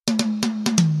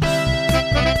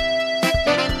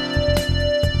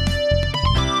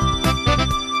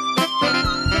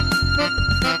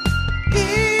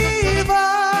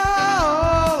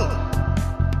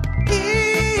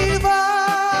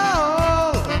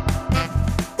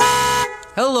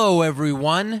Hello,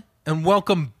 everyone, and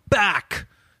welcome back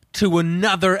to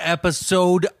another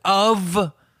episode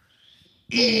of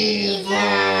Evil.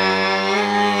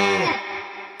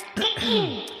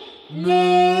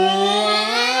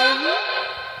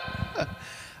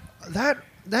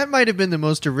 That might have been the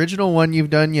most original one you've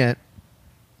done yet.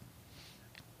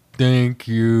 Thank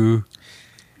you.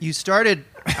 You started.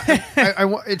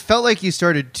 It felt like you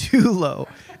started too low,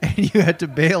 and you had to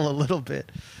bail a little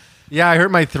bit. Yeah, I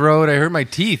hurt my throat. I hurt my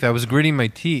teeth. I was gritting my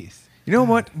teeth. You know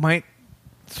what might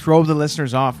throw the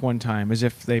listeners off one time is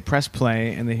if they press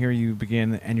play and they hear you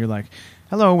begin and you're like,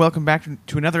 hello, welcome back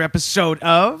to another episode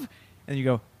of, and you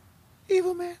go,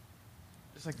 Evil Man.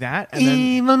 Just like that. And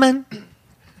Evil Man.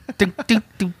 and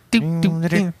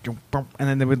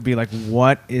then they would be like,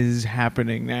 what is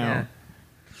happening now? Yeah.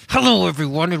 Hello,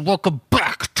 everyone, and welcome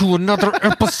back to another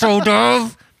episode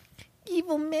of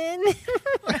Evil Man.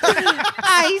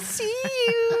 I see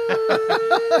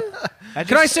you.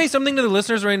 Can I say something to the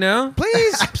listeners right now?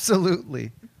 Please,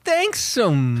 absolutely. Thanks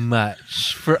so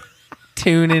much for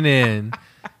tuning in.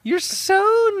 You're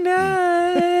so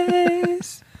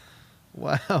nice.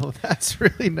 Wow, that's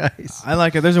really nice. I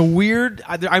like it. There's a weird,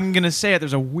 I'm going to say it,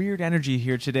 there's a weird energy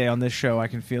here today on this show. I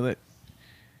can feel it.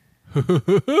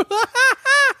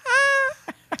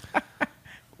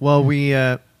 Well,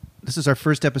 this is our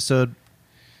first episode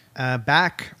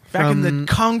back from in the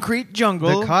concrete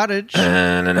jungle. the cottage.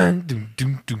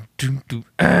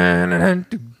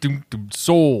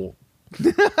 Soul.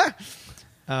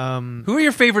 Um, Who are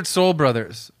your favorite Soul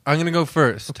brothers? I'm going to go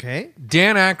first. okay.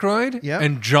 Dan Aykroyd Yep.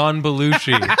 and John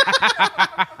Belushi.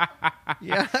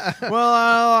 Yeah.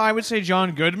 Well, I would say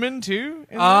John Goodman, too.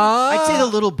 I'd say the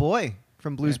little boy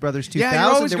from Blues Brothers 2000. Yeah,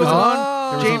 you're always there was, going a, on.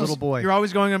 there was James, a little boy. You're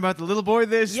always going about the little boy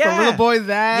this, Yeah. the little boy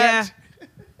that.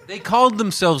 They called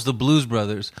themselves the Blues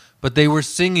Brothers, but they were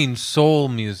singing soul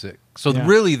music. So Yeah.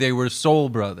 really, they were Soul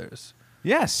Brothers.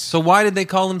 Yes. So why did they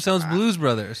call themselves Blues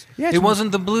Brothers? yeah, it it's-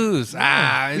 wasn't the blues.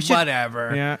 should-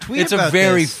 Whatever. Yeah. Tweet It's a about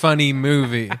very this. funny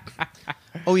movie.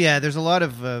 Oh, yeah, there's a lot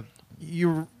of...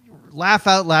 you laugh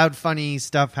out loud funny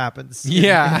stuff happens.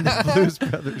 Yeah. in the Blues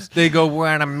Brothers. They go, we're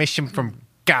on a mission from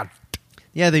God.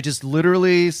 Yeah, they just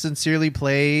literally, sincerely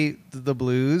play the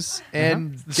blues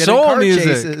and get in Soul car music.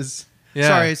 chases. Yeah.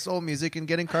 Sorry, soul music and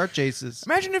getting car chases.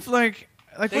 Imagine if, like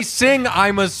They what- sing,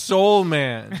 I'm a soul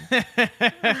man.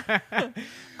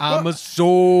 I'm a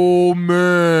soul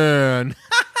man.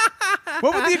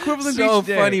 what would the equivalent be So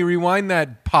today? funny. Rewind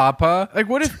that, Papa. Like,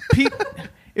 what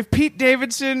if Pete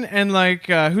Davidson and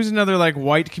who's another like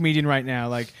white comedian right now?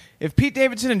 Like, if Pete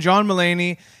Davidson and John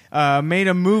Mulaney made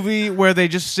a movie where they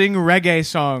just sing reggae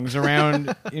songs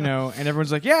around, and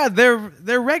everyone's like, yeah, they're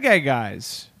reggae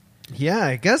guys, Yeah,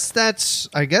 I guess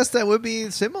that would be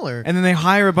similar. and then they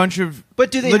hire a bunch of But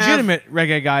do they legitimate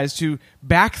reggae guys to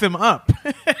back them up.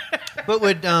 But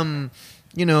would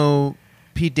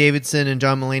Pete Davidson and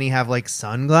John Mulaney have like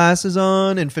sunglasses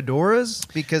on and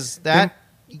fedoras? Because that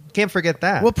you can't forget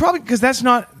that. Well, probably because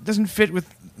doesn't fit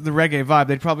with the reggae vibe.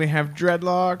 They'd probably have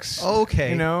dreadlocks.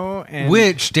 Okay. And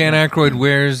Which Dan Aykroyd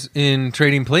wears in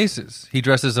Trading Places. He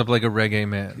dresses up like a reggae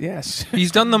man. yes.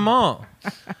 He's done them all.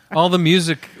 All the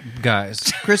music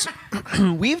guys. Chris,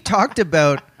 we've talked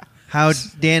about how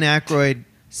Dan Aykroyd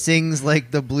sings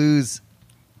like the blues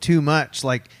too much.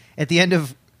 Like at the end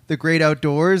of The Great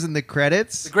Outdoors and the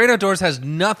credits. The Great Outdoors has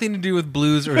nothing to do with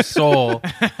blues or soul.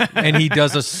 And he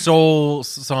does a soul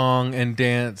song and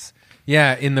dance.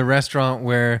 Yeah, in the restaurant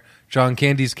where John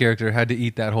Candy's character had to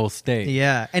eat that whole steak.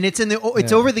 Yeah, and it's Yeah.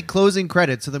 over the closing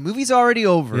credits, so the movie's already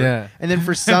over. Yeah. And then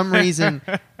for some reason,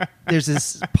 there's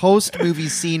this post-movie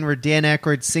scene where Dan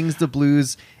Aykroyd sings the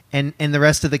blues, and the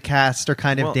rest of the cast are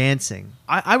kind of Well, dancing.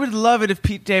 I would love it if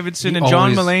Pete Davidson He and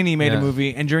John always- Mulaney made yeah. a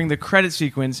movie, and during the credit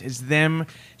sequence, it's them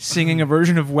singing a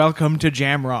version of "Welcome to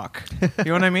Jamrock." You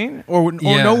know what I mean? Or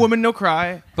Yeah. "No Woman, No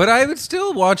Cry." But I would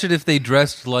still watch it if they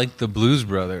dressed like the Blues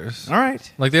Brothers. All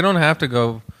right. Like, they don't have to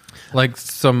go like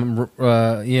some,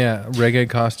 reggae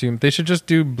costume. They should just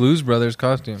do Blues Brothers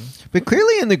costume. But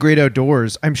clearly in The Great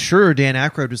Outdoors, I'm sure Dan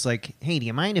Aykroyd was like, hey, do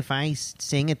you mind if I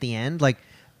sing at the end? Like,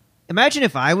 imagine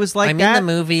if I was like I'm that. in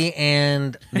the movie,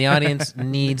 and the audience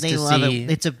needs They to love see.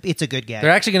 it. It's a good gag.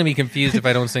 They're actually going to be confused if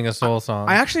I don't sing a soul song.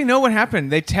 I actually know what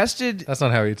happened. They tested. That's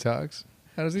not how he talks.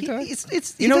 How does he talk?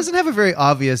 He doesn't have a very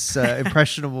obvious,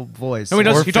 impressionable voice. No, he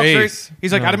does. Or He talks very. face.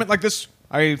 He's like No. adamant like this.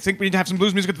 I think we need to have some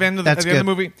blues music at the end of the, That's at the, end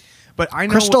of the good. movie. But I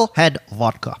know Crystal Head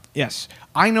Vodka. Yes,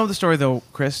 I know the story though.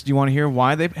 Chris, do you want to hear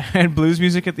why they had blues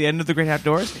music at the end of The Great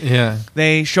Outdoors? Yeah.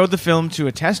 They showed the film to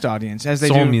a test audience, as they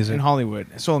Soul do music. in Hollywood,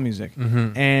 soul music,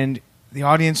 Mhm. and the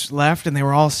audience left, and they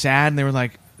were all sad, and they were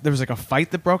like, there was like a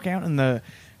fight that broke out, and the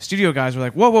studio guys were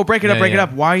like, "Whoa, break it up, break it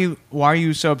up! Why are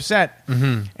you so upset?"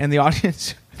 Mm-hmm. And the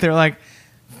audience, they're like,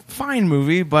 "Fine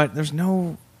movie, but there's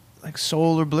no like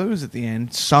soul or blues at the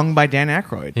end, sung by Dan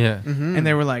Aykroyd." Yeah. Mm-hmm. And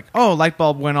they were like, "Oh, light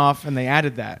bulb went off," and they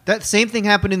added that. That same thing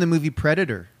happened in the movie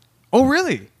Predator. Oh,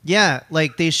 really? Yeah,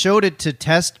 like they showed it to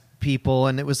test people,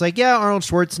 and it was like, yeah, Arnold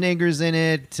Schwarzenegger's in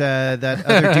it. That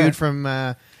other dude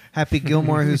from Happy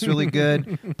Gilmore who's really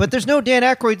good. But there's no Dan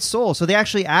Aykroyd soul. So they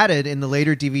actually added in the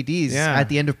later DVDs at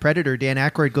the end of Predator, Dan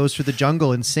Aykroyd goes through the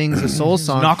jungle and sings a soul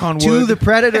song Knock on to wood. the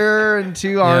Predator and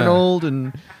to Arnold.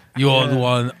 And You're the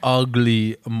one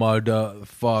ugly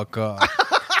motherfucker.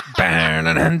 I'm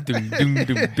a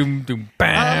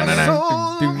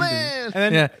soul man.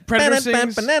 And then Predator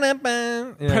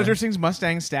sings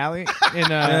Mustang Sally in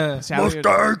Sally.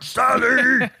 Mustang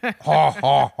Sally. You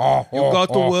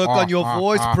got to work on your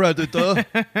voice, Predator.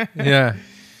 Yeah.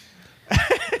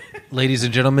 Ladies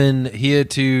and gentlemen, here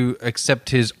to accept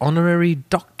his honorary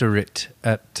doctorate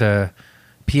at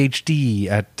PhD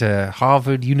at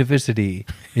Harvard University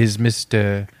is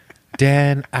Mr.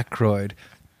 Dan Aykroyd.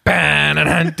 Yeah,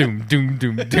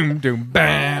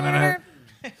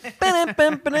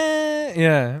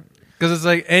 because it's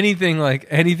like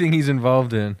anything he's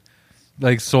involved in,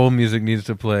 like soul music needs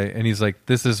to play, and he's like,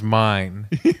 "This is mine.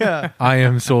 Yeah. I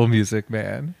am soul music,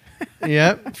 man."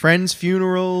 Yep. Friends,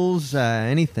 funerals,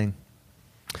 anything.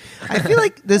 I feel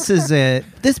like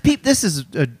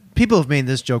people have made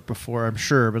this joke before, I'm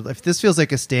sure, but if this feels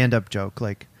like a stand-up joke,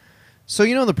 like, so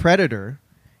you know the Predator.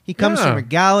 He comes from a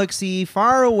galaxy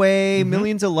far away,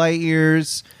 millions of light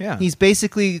years. Yeah. He's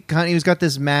basically he's got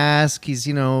this mask. He's,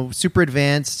 super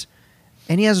advanced.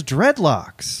 And he has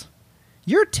dreadlocks.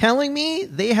 You're telling me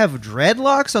they have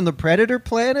dreadlocks on the Predator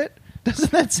planet?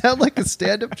 Doesn't that sound like a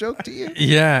stand-up joke to you?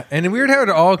 Yeah, and weird how it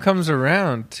all comes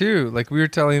around too. Like we were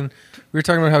talking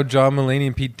about how John Mulaney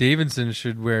and Pete Davidson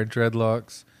should wear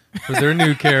dreadlocks for their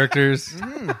new characters.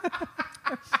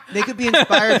 They could be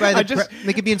inspired by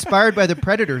the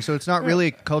Predator, so it's not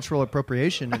really cultural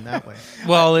appropriation in that way.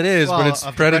 Well, it is, but Well, it's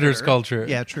of Predator's Predator. culture.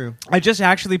 Yeah, true. I just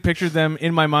actually pictured them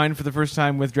in my mind for the first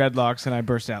time with dreadlocks, and I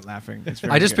burst out laughing. It's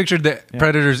very I just good. pictured the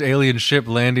Predator's alien ship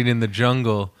landing in the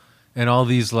jungle, and all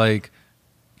these like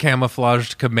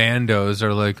camouflaged commandos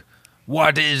are like,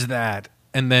 "What is that?"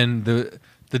 And then the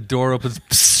door opens,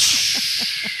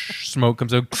 smoke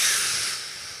comes out,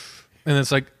 and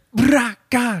it's like, don't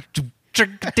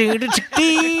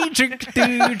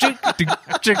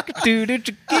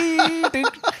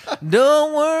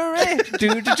worry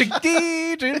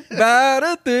about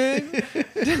a thing.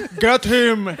 Got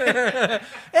him.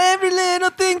 Every little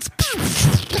thing's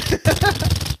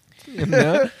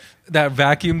that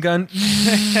vacuum gun.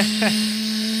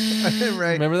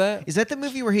 Right. Remember that? Is that the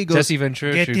movie where he goes, Jesse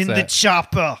Ventura "Get shoots in the that.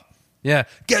 chopper"? Yeah,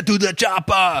 get to the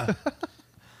chopper.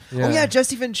 Oh yeah,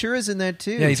 Jesse Ventura's in that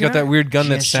too. Yeah, he's got that weird gun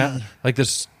that's Jesse. like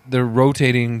this, the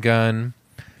rotating gun.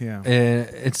 Yeah.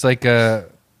 It's like I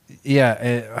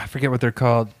forget what they're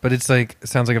called, but it's like it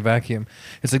sounds like a vacuum.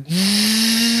 It's like,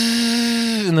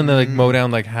 and then they like mow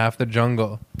down like half the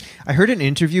jungle. I heard an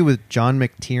interview with John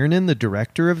McTiernan, the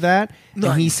director of that,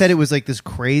 and he said it was like this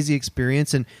crazy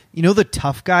experience. And the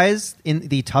tough guys in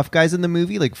the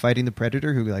movie, like fighting the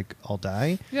Predator, who like all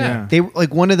die. Yeah. They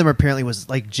like one of them apparently was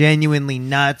like genuinely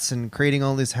nuts and creating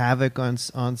all this havoc on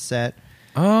set.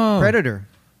 Oh, Predator.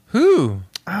 Who?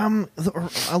 I'll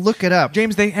look it up.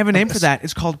 James, they have a name for that.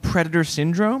 It's called Predator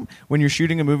Syndrome. When you're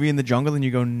shooting a movie in the jungle and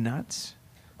you go nuts.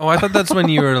 Oh, I thought that's when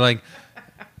you were like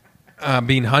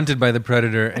being hunted by the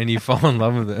Predator and you fall in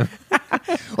love with him.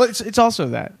 Well, it's also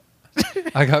that.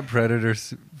 I got Predator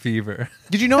fever.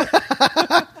 Did you know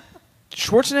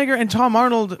Schwarzenegger and Tom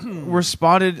Arnold were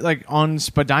spotted like on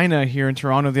Spadina here in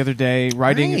Toronto the other day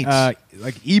riding Right.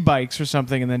 like e-bikes or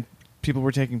something, and then people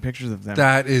were taking pictures of them.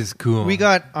 That is cool. We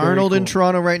got Arnold in cool.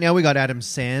 Toronto right now. We got Adam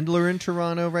Sandler in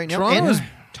Toronto right now. Toronto's and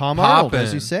Tom Arnold, poppin'.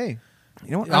 as you say.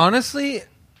 You know what? Honestly,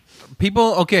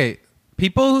 people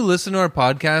who listen to our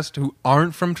podcast who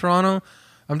aren't from Toronto,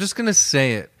 I'm just going to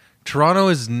say it. Toronto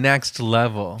is next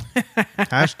level.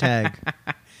 Hashtag.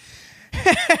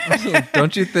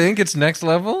 Don't you think it's next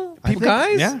level? People,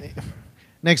 guys? yeah.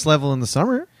 Next level in the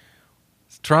summer.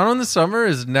 Toronto in the summer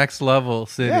is next level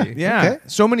city. Yeah. Okay.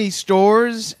 So many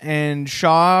stores and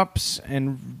shops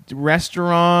and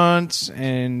restaurants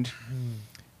and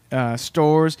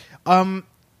stores. A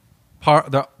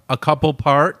couple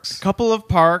parks. Couple of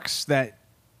parks that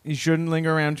you shouldn't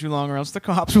linger around too long or else the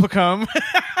cops will come.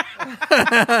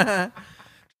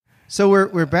 So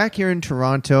we're back here in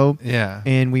Toronto. Yeah.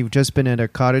 And we've just been at a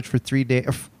cottage for 3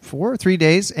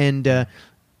 days, and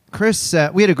Chris,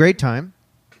 we had a great time.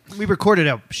 We recorded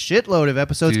a shitload of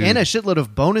episodes Dude. and a shitload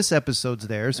of bonus episodes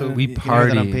there. So We you can hear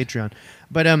that on partied. Patreon.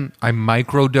 But I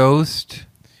microdosed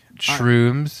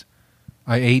shrooms.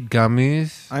 I ate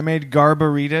gummies. I made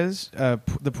garbaritas,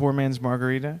 the poor man's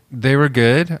margarita. They were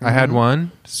good. I had Mhm.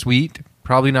 one. Sweet.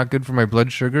 Probably not good for my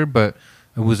blood sugar, but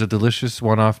it was a delicious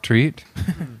one-off treat.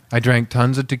 I drank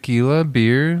tons of tequila,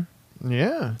 beer.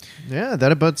 yeah,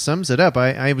 that about sums it up.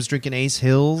 I was drinking Ace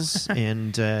Hills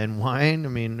and wine. I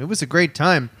mean, it was a great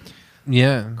time.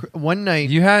 Yeah. One night,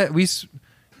 You had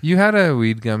a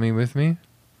weed gummy with me.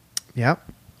 yep,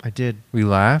 I did. We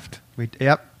laughed. We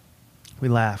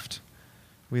laughed.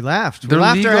 We laughed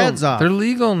our heads off. They're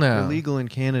legal now. They're legal in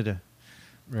Canada.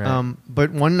 Right.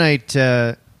 But one night,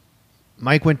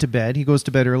 Mike went to bed. He goes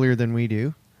to bed earlier than we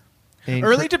do. And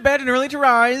Early to bed and early to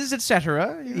rise,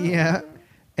 etc. Yeah.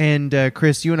 And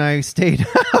Chris, you and I stayed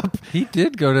up. He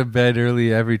did go to bed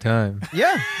early every time.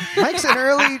 Yeah.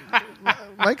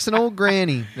 Mike's an old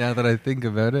granny. Now that I think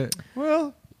about it.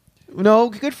 Well, no,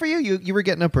 good for you. You were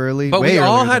getting up early. But way we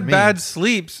all earlier had than me. bad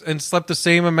sleeps and slept the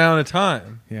same amount of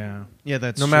time. Yeah. Yeah,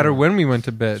 that's No true. matter when we went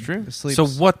to bed. It's true. The sleeps- So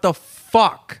what the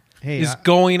fuck Hey, is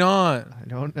going on? I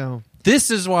don't know.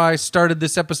 This is why I started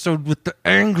this episode with the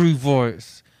angry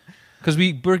voice. Because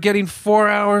we're getting 4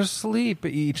 hours sleep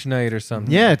each night or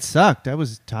something. Yeah, it sucked. I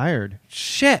was tired.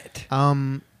 Shit.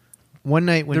 One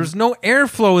night when There's no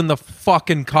airflow in the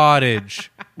fucking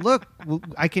cottage. look,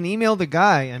 I can email the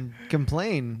guy and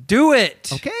complain. Do it.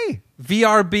 Okay.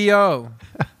 VRBO.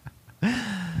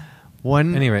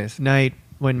 One Anyways. night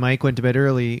when Mike went to bed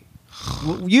early,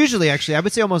 usually actually, I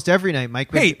would say almost every night,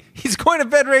 Mike. Went Hey, he's going to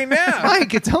bed right now.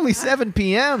 Mike, it's only 7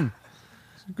 p.m.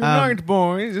 Good night,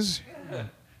 boys.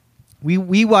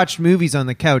 We watched movies on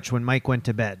the couch when Mike went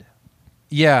to bed.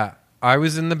 Yeah, I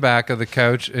was in the back of the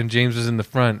couch and James was in the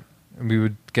front, and we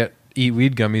would eat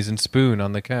weed gummies and spoon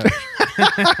on the couch.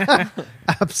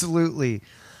 Absolutely.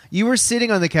 You were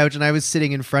sitting on the couch and I was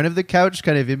sitting in front of the couch,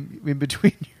 kind of in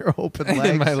between your open legs.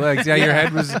 In my legs. Yeah, your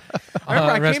head was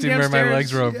I came resting where my downstairs-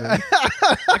 legs were open.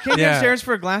 I came Yeah. downstairs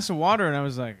for a glass of water, and I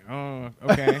was like, "Oh,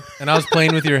 okay." And I was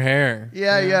playing with your hair.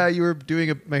 Yeah. You were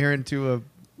doing my hair into a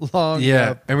long.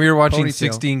 Yeah, and we were watching ponytail.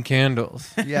 Yeah. 16 Candles.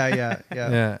 Yeah.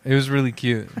 Yeah, it was really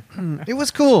cute. It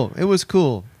was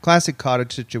cool. Classic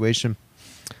cottage situation.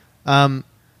 One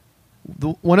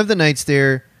of the nights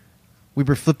there, we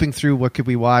were flipping through what could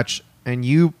we watch, and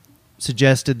you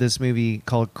suggested this movie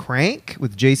called Crank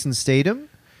with Jason Statham.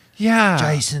 Yeah.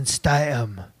 Jason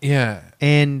Statham. Yeah.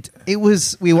 And it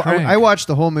was Crank. I watched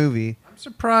the whole movie. I'm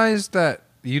surprised that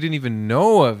you didn't even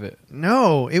know of it.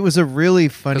 No, it was a really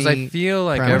funny. Because I feel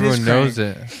like premise. everyone Crank? knows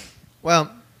it.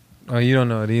 Well, Oh, you don't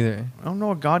know it either. I don't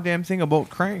know a goddamn thing about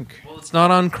Crank. Well, it's not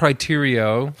on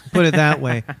Criterio. put it that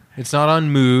way. It's not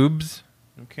on Moobs.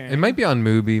 Okay. It might be on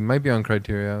Mubi. It might be on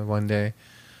Criteria one day.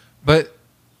 But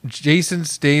Jason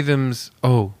Statham's...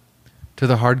 Oh, to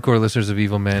the hardcore listeners of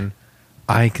Evil Men,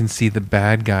 I can see the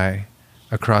bad guy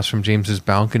across from James's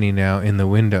balcony now in the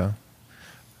window.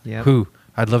 Yeah. Who?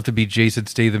 I'd love to be Jason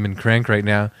Statham in Crank right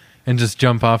now and just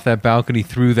jump off that balcony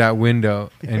through that window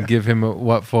and give him a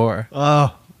what for.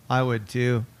 Oh, I would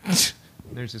too.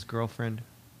 There's his girlfriend.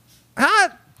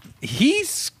 He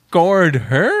scored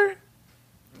her?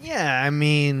 Yeah, I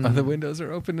mean, Oh, the windows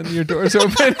are open and your door's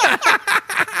open.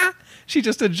 She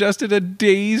just adjusted a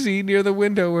daisy near the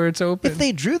window where it's open. if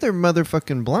they drew their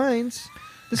motherfucking blinds,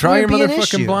 this Draw your wouldn't be an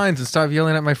motherfucking issue. blinds and stop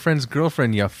yelling at my friend's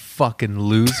girlfriend, you fucking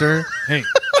loser. Hey,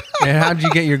 And how'd you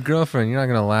get your girlfriend? You're not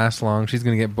going to last long. She's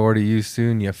going to get bored of you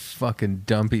soon, you fucking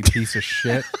dumpy piece of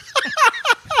shit.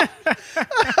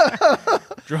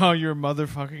 draw your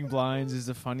motherfucking blinds is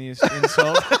the funniest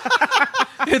insult.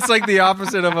 It's like the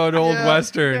opposite of an old Yeah.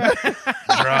 Western.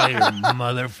 Draw your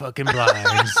motherfucking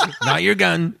blinds. Not your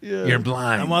gun, your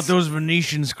blinds. I want those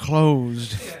Venetians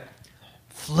closed.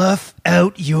 Fluff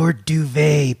out your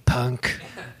duvet, punk.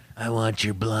 I want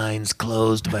your blinds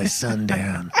closed by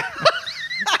sundown.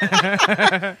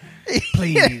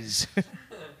 Please.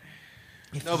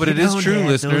 No, but it is true,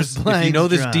 listeners. If you know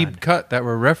this deep cut that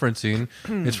we're referencing,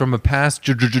 it's from a past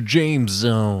James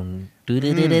zone.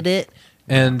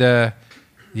 And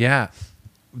yeah,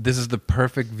 this is the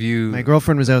perfect view. My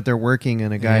girlfriend was out there working,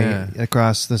 and a guy Yeah.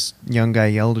 across this young guy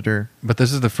yelled at her. But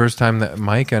this is the first time that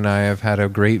Mike and I have had a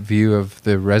great view of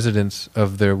the residents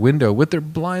of their window with their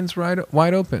blinds wide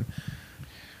open.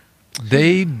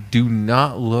 They do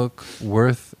not look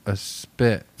worth a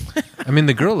spit. I mean,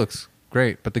 the girl looks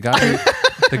great, but the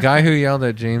guy who yelled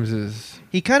at James is...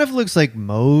 He kind of looks like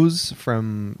Mose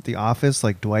from The Office,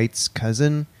 like Dwight's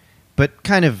cousin, but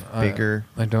kind of bigger.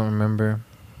 I don't remember.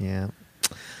 Yeah.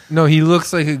 No, he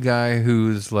looks like a guy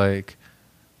who's like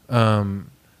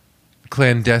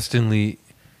clandestinely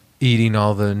eating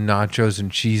all the nachos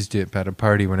and cheese dip at a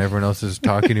party when everyone else is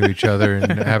talking to each other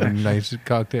and having nice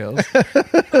cocktails.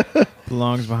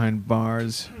 Belongs behind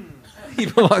bars. He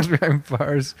belongs behind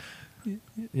bars.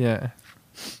 Yeah.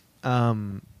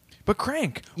 But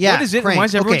Crank. Yeah, What is it? Crank. Why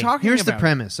is everyone Okay, talking here's about the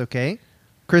premise, okay?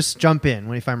 Chris, jump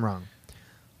in if I'm wrong.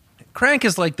 Crank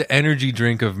is like the energy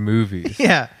drink of movies.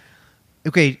 Yeah.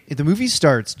 Okay, the movie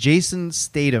starts. Jason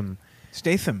Statham. it?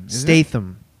 Statham.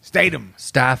 Statham.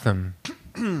 Statham.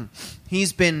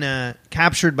 He's been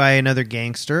captured by another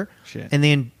gangster, Shit. and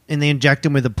they inject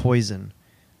him with a poison,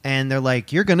 and they're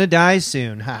like, "You're gonna die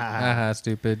soon." Ha ha ha. Haha,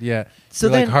 stupid. Yeah. So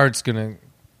You're like then- Hart's gonna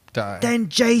die. Then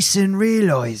Jason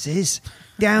realizes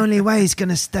the only way he's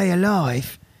gonna stay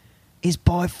alive is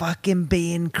by fucking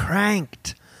being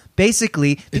cranked.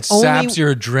 Basically, the It only saps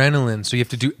your adrenaline, so you have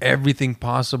to do everything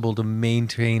possible to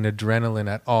maintain adrenaline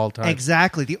at all times.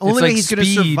 exactly the only It's way like he's gonna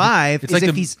speed. survive It's is like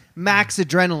if the- he's max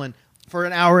adrenaline for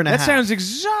an hour and a That half. sounds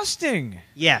exhausting.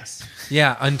 yes,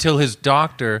 Yeah, until his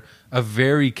doctor, a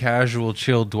very casual,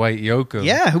 chill Dwight Yoakam,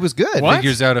 yeah, who was good? What?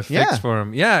 figures out a fix Yeah. for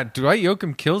him. Yeah, Dwight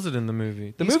Yoakam kills it in the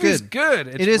movie. The He's movie's good. good.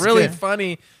 It's It is really good.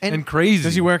 funny And- and crazy.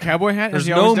 Does he wear a cowboy hat? There's as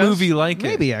he no always does? movie like it.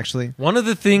 Maybe actually. One of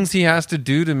the things he has to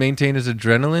do to maintain his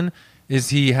adrenaline is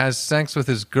he has sex with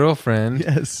his girlfriend.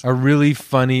 Yes. A really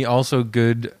funny, also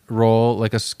good role,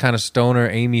 like a kind of stoner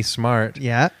Amy Smart,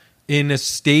 Yeah, in a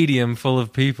stadium full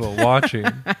of people watching.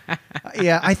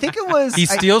 yeah. I think it was. He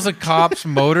steals a cop's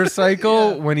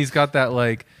motorcycle when he's got that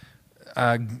like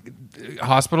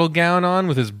hospital gown on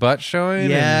with his butt showing.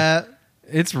 and Yeah,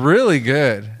 it's really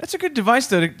good. That's a good device,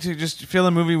 though, to just fill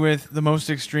a movie with the most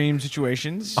extreme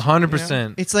situations.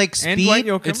 100%. it's like And Dwight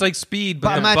Speed. Yoakam. It's like Speed, But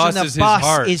but the imagine bus the is bus his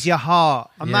heart. is your heart.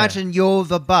 Imagine you're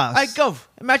the bus. Hey, Gov,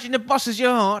 imagine the boss is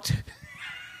your heart.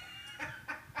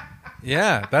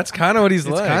 Yeah, that's kind of what he's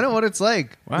It's like. kind of what it's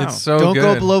like. Wow. It's so Don't good.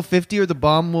 go below 50 or the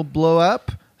bomb will blow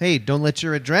up. Hey, don't let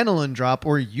your adrenaline drop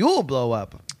or you'll blow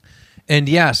up. And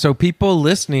yeah, so people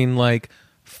listening, like,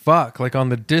 fuck, like on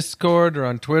the Discord or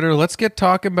on Twitter, let's get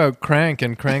talking about Crank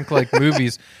and Crank like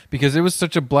movies because it was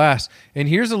such a blast. And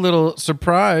here's a little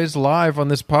surprise live on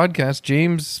this podcast.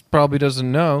 James probably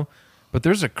doesn't know, but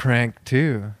there's a Crank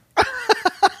too.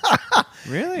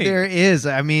 Really? There is.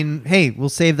 I mean, hey, we'll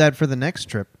save that for the next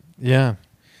trip. Yeah.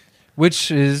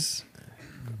 Which is,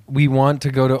 we want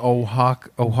to go to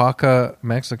Oaxaca,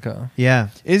 Mexico. Yeah.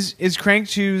 Is Crank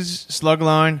 2's slug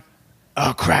line?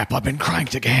 Oh crap! I've been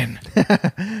cranked again.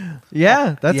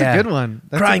 Yeah, that's Yeah. a good one.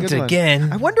 That's a Cranked good one.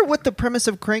 again. I wonder what the premise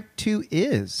of Crank 2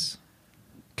 is.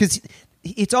 Because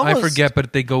it's almost... I forget,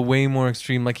 but they go way more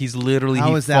extreme. Like he's literally,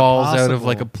 How he is that falls out of possible?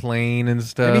 like a plane and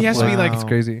stuff. Maybe he has to be, like- it's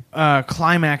crazy.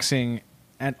 Climaxing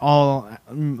at all,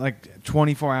 like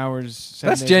 24 hours. 7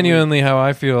 That's days a week. genuinely how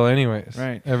I feel, anyways.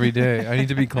 Right. Every day, I need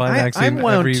to be climaxing I'm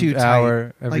wound every too tight.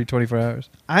 hour, every Like- 24 hours.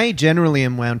 I generally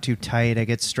am wound too tight. I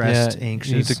get stressed, yeah,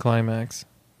 anxious. You need to climax.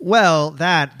 Well,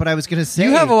 that, but I was going to say...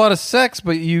 You have a lot of sex,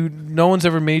 but no one's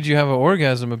ever made you have an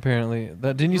orgasm. Apparently,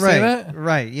 didn't you say that?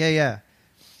 Right, yeah.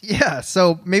 Yeah,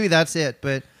 so maybe that's it,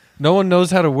 but No one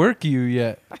knows how to work you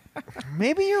yet.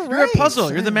 maybe you're right. You're a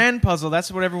puzzle. You're the man puzzle.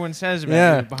 That's what everyone says about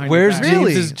Yeah. you behind Where's your back. James?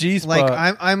 Really? James's G-spot.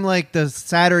 Like, I'm like the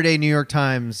Saturday New York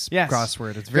Times Yes.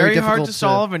 crossword. It's very, difficult hard to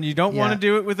solve, and you don't want Yeah. to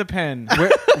do it with a pen.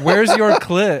 Where's your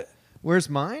clit? Where's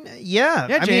mine? Yeah.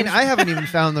 Yeah, I mean, James. I haven't even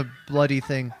found the bloody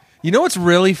thing. You know what's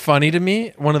really funny to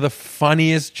me? One of the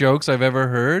funniest jokes I've ever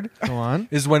heard Go on.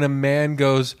 is when a man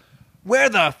goes, "Where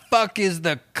the fuck is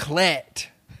the clit?"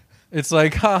 It's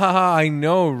like, ha ha ha, I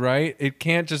know, right? It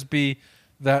can't just be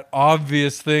that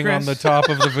obvious thing Chris. on the top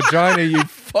of the vagina, you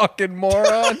fucking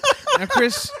moron. Now,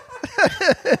 Chris,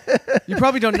 you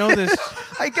probably don't know this.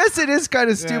 I guess it is kind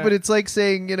of stupid. Yeah. It's like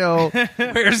saying, you know,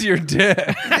 Where's your dick?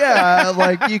 yeah,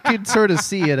 like you could sort of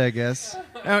see it, I guess.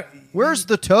 Now, Where's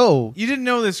the toe? you didn't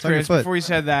know this, on your Chris, foot. before you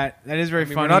said that. That is very I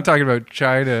mean, funny. we're not talking about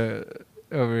China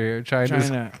over here. China's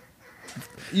China.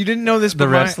 You didn't know this, the but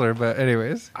wrestler, but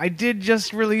anyways. I did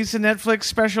just release a Netflix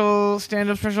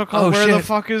stand-up special called Oh, "Where the shit.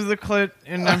 Fuck Is the Clit,"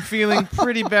 and I'm feeling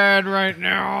pretty bad right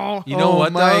now. You know Oh,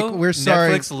 what, Mike, though? we're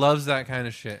sorry. Netflix loves that kind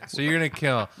of shit. So you're going to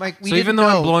kill. Mike, we so even didn't though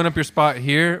know. I'm blowing up your spot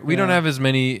here, we don't Yeah. have as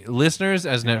many listeners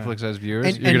as Netflix has viewers.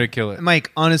 And- you're and going to kill it.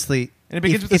 Mike, honestly. And it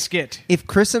begins with a skit. If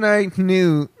Chris and I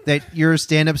knew that your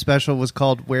stand-up special was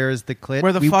called "Where Is the Clit,"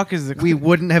 Where the fuck is the we clit?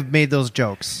 wouldn't have made those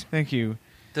jokes. Thank you.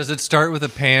 Does it start with a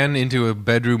pan into a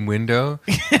bedroom window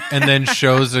and then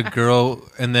shows a girl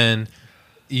and then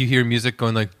you hear music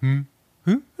going like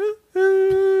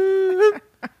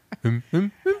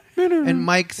And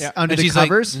Mike's under and the she's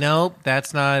covers. like, nope,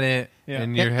 that's not it. Yeah.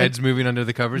 and your And- head's moving under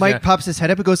the covers. Mike yeah. pops his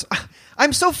head up and goes,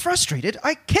 "I'm so frustrated.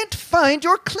 I can't find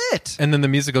your clit." And then the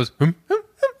music goes. Hum, hum,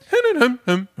 hum, hum,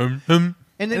 hum, hum, hum.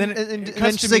 And then, And then it and cuts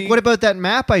then to she's me- like, "What about that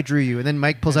map I drew you?" And then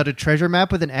Mike pulls out a treasure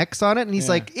map with an X on it, and he's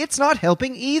Yeah. like, "It's not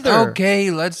helping either." Okay,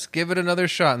 let's give it another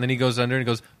shot. And then he goes under and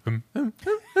goes. Hum, hum,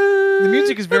 hum, The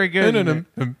music is very good. hum, isn't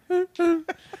hum, it? hum, hum.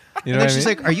 You know And then what I she's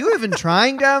mean? like, "Are you even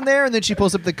trying down there?" And then she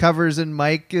pulls up the covers, and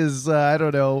Mike is, I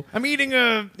don't know. I'm eating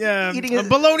a Eating a-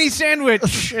 bologna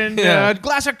sandwich and Yeah. a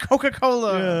glass of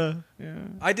Coca-Cola. Yeah.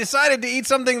 I decided to eat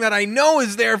something that I know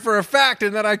is there for a fact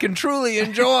and that I can truly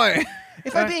enjoy.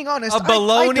 If I'm being honest, A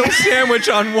bologna sandwich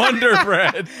on Wonder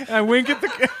Bread. And I wink at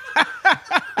the.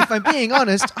 if I'm being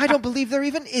honest, I don't believe there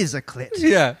even is a clit.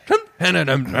 Yeah. And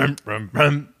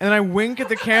And then I wink at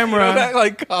the that camera.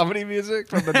 like comedy music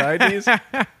from the 90s.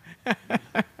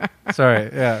 Sorry,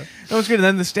 yeah. That was good. And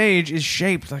then the stage is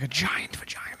shaped like a giant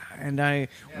vagina, and I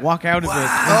walk out of it.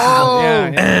 Oh. yeah,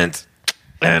 yeah. And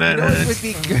You know what would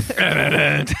be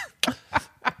good?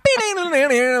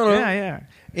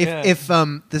 yeah. If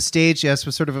the stage, yes,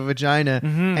 was sort of a vagina,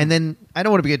 and then I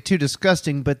don't want to get too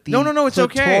disgusting, but the No, it's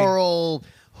okay. clitoral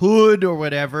hood or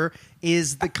whatever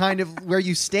is the kind of where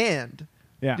you stand.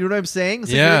 Yeah. You know what I'm saying?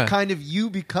 So Yeah. you're kind of you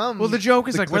become. Well, the joke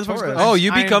is the like, where the fuck's clitoris. going- oh,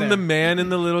 you I am become there. the man in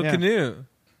the little Yeah. canoe.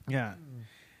 Yeah.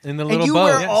 In the And little you boat.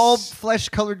 wear Yes. all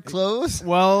flesh-colored clothes,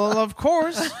 Well, of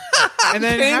course. And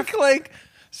then Pink, like,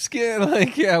 skin,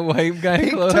 like, yeah, white guy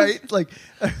pink clothes. tight, like,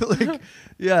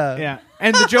 yeah. yeah.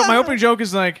 And the joke, my opening joke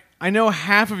is like, I know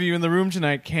half of you in the room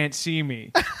tonight can't see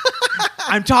me.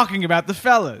 I'm talking about the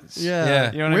fellas. Yeah.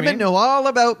 Yeah. You know what I Women mean? know all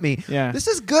about me. Yeah. This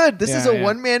is good. This is Yeah, a yeah.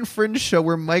 one-man fringe show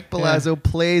where Mike Palazzo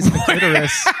plays the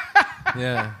clitoris.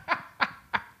 Yeah.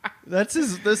 This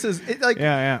is like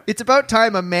Yeah. it's about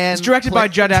time a man It's directed by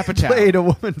Judd Apatow. played a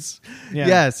woman's. Yeah.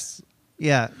 Yes.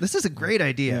 Yeah. This is a great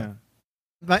idea. Yeah.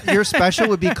 But your special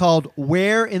would be called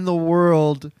 "Where in the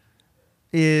World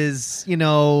Is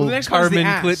Well, the next one is the Carmen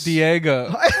ass. Clit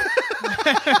Diego.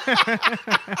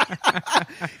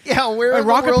 Yeah, where in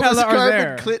the Rockapella world is are Carmen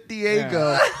there. Clit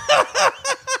Diego?"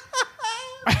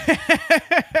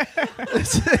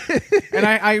 And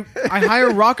I hire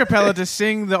Rockapella to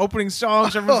sing the opening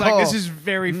song. So everyone's like, "This is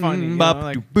very funny." You know,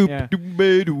 like, yeah.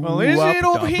 Well, is it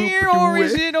over here or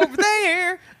is it over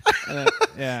there?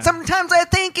 Yeah. Sometimes I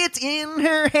think it's in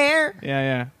her hair.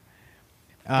 Yeah.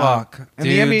 Fuck. And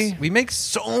Dudes, the Emmy. we make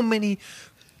so many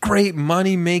great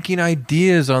money-making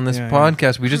ideas on this Yeah, yeah.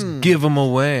 podcast. We just give them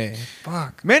away.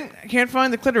 Fuck. Men can't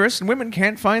find the clitoris and women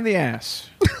can't find the ass.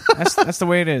 That's the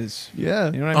way it is. Yeah.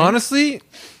 You know what I mean? Honestly,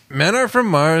 men are from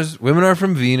Mars, women are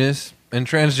from Venus, and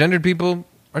transgendered people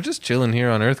are just chilling here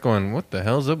on Earth going, what the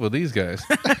hell's up with these guys?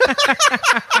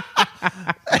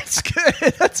 That's good.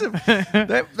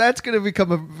 That's going to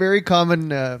become a very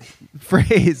common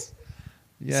phrase.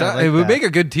 Yeah, So I like it would that. make a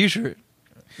good t-shirt.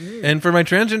 And for my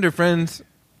transgender friends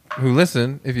who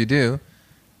listen, if you do,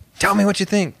 tell me what you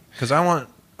think, because I want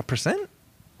a percent.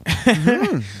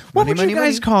 What would money, you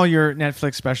guys money. call your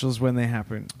Netflix specials when they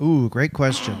happen? Ooh, great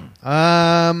question.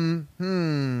 And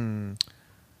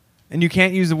you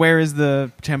can't use the "where is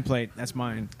the template." That's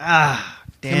mine. Damn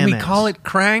Can we it. call it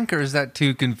crank, or is that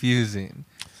too confusing?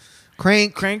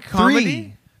 Crank Crank 3?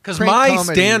 comedy? Because Crank my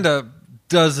comedy. stand-up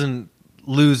doesn't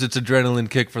lose its adrenaline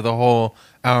kick for the whole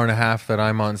hour and a half that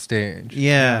I'm on stage.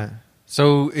 Yeah.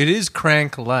 So it is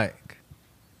crank-like.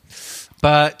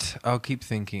 But I'll keep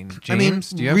thinking. James, I mean,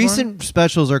 do you have recent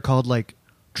specials are called like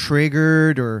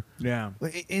Triggered or Yeah.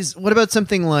 what about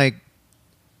something like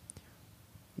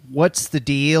What's the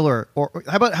Deal or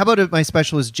how about my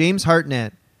special is James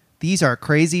Hartnett, These Are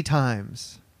Crazy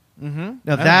Times. Mm-hmm.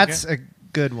 Now that's a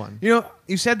good one. You know,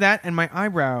 you said that, and my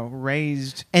eyebrow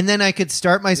raised. And then I could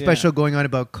start my special going on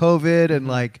about COVID and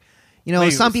like, you know,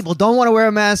 Wait, some people don't want to wear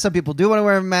a mask, some people do want to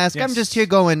wear a mask. Yes. I'm just here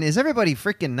going, is everybody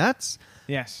freaking nuts?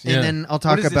 Yes. Yeah. And then I'll What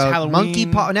talk is this, about Halloween?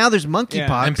 monkeypox. Now there's monkeypox.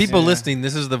 Yeah. And people Yeah. listening,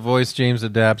 this is the voice James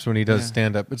adapts when he does Yeah.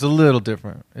 stand-up. It's a little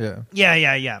different. Yeah.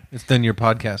 Yeah. It's than your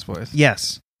podcast voice.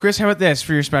 Yes. Chris, how about this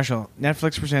for your special?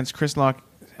 Netflix presents Chris Lock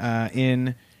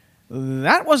in.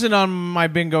 That wasn't on my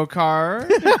bingo card.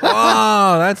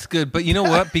 Oh, that's good. But you know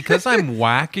what? Because I'm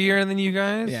wackier than you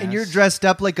guys. Yeah. And you're dressed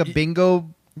up like a bingo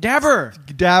Dabber.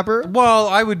 dabber. Well,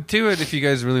 I would do it if you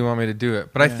guys really want me to do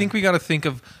it. But I Yeah. think we got to think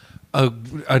of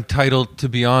a title, to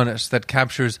be honest, that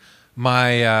captures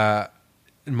my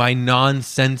my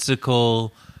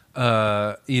nonsensical,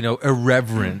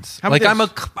 irreverence. How Like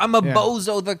about I'm a Yeah.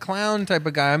 Bozo the Clown type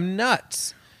of guy. I'm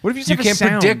nuts. What if you just You have a can't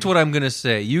sound? predict what I'm going to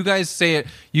say. You guys say it.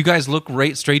 You guys look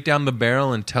right straight down the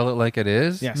barrel and tell it like it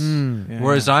is. Yes. Mm. Yeah,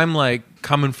 Whereas yeah. I'm like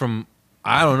coming from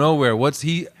I don't know where. What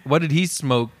did he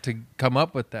smoke to come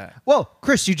up with that? Whoa,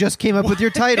 Chris, you just came up with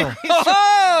your title.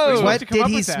 Oh! What to come did up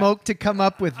he with that. smoke to come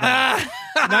up with that?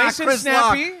 Nice and Chris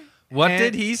snappy. What And-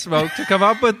 did he smoke to come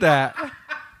up with that?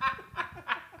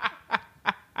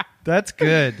 That's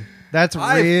good. That's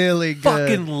really good.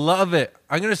 Fucking love it.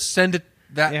 I'm gonna send it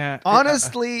that. Yeah.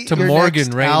 Honestly, To your Morgan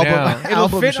next right album, now. It'll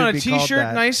album fit should on a be called T-shirt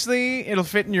that. nicely. It'll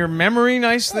fit in your memory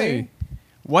nicely. Hey.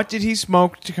 What did he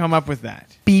smoke to come up with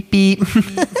that? Beep beep.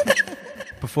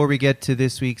 Before we get to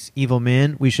this week's Evil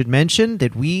Man, we should mention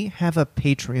that we have a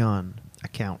Patreon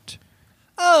account.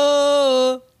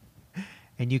 Oh.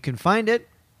 And you can find it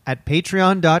at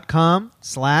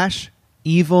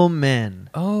patreon.com/evilmen.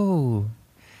 Oh.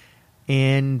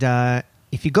 And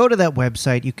if you go to that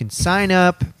website, you can sign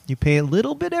up. You pay a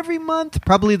little bit every month,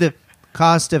 probably the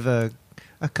cost of a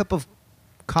cup of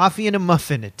coffee and a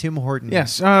muffin at Tim Hortons.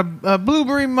 Yes, a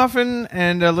blueberry muffin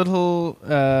and a little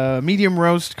medium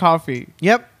roast coffee.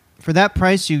 Yep. For that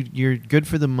price, you're good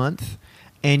for the month.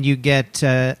 And you get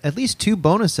at least 2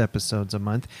 bonus episodes a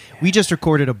month. We just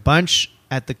recorded a bunch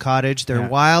at the cottage. They're Yeah.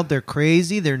 wild. They're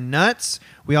crazy. They're nuts.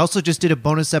 We also just did a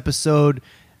bonus episode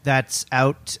that's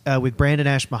out with Brandon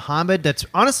Ash Muhammad. That's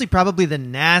honestly probably the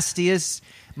nastiest,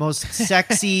 most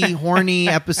sexy, horny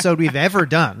episode we've ever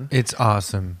done. It's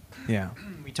awesome. Yeah.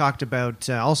 We talked about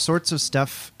all sorts of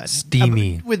stuff.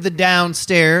 Steamy. With the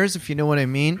downstairs, if you know what I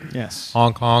mean. Yes.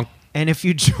 Honk honk. And if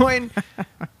you join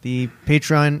the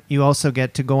Patreon, you also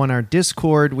get to go on our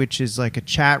Discord, which is like a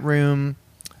chat room.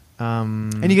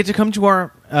 And you get to come to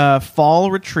our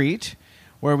fall retreat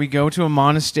where we go to a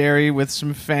monastery with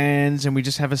some fans and we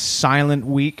just have a silent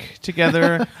week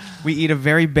together. We eat a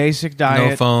very basic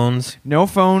diet. No phones. No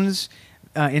phones.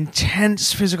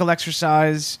 Intense physical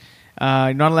exercise.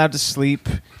 You're not allowed to sleep.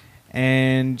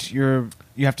 And you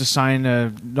have to sign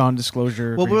a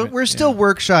non-disclosure Well, agreement. we're still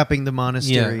workshopping the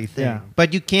monastery Yeah. thing. Yeah.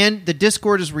 But the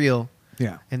Discord is real,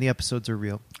 Yeah. and the episodes are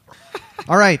real.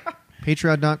 All right.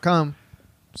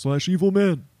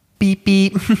 Patreon.com/evilman. Beep,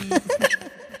 beep.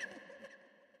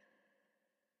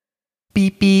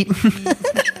 Beep, beep.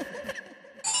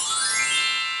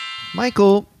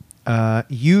 Michael,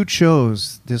 you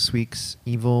chose this week's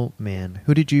Evil Man.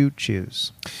 Who did you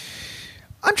choose?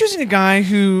 I'm choosing a guy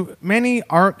who many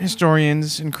art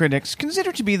historians and critics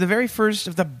consider to be the very first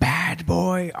of the bad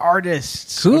boy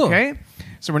artists. Cool. Okay?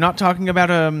 So we're not talking about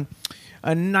a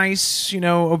nice,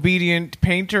 obedient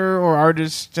painter or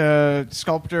artist,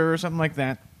 sculptor or something like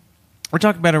that. We're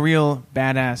talking about a real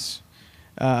badass,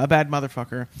 a bad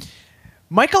motherfucker.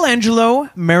 Michelangelo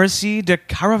Merisi de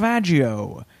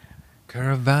Caravaggio.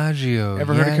 Caravaggio.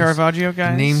 Ever heard of Caravaggio,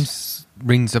 guys? Names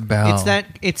rings a bell.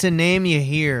 It's a name you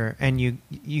hear, and you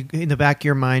in the back of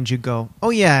your mind you go, "Oh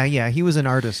yeah, he was an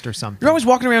artist or something." You're always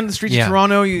walking around the streets Yeah. of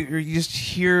Toronto. You just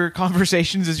hear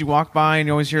conversations as you walk by, and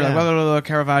you always hear Yeah. like, blah, blah, blah,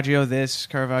 Caravaggio this,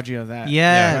 Caravaggio that.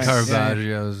 Yes. right.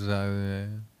 Caravaggio's.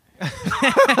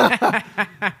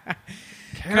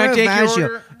 Can I take your Caravaggio.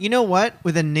 order? You know what?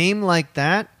 With a name like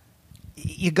that,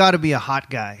 you got to be a hot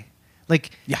guy.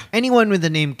 Like Yeah. anyone with the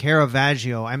name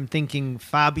Caravaggio, I'm thinking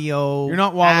Fabio. You're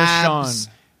not Wallace Abs.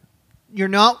 Shawn. You're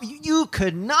not. You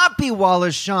could not be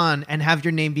Wallace Shawn and have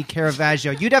your name be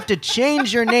Caravaggio. You'd have to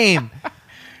change your name.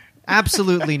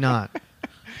 Absolutely not.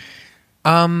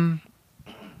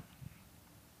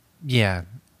 Yeah.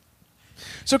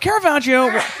 So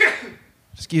Caravaggio,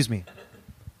 Excuse me.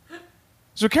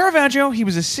 he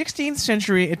was a 16th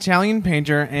century Italian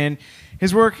painter, and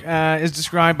his work is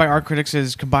described by art critics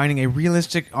as combining a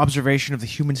realistic observation of the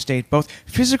human state, both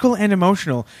physical and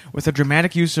emotional, with a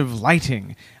dramatic use of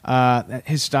lighting.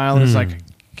 His style is like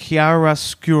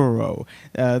chiaroscuro,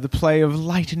 the play of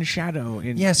light and shadow.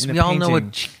 Yes, in a we all know painting.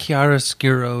 what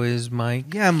chiaroscuro is,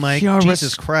 Mike. Yeah, Mike. Chiaros-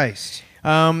 Jesus Christ.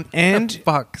 And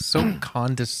Fuck, so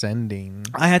condescending.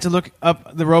 I had to look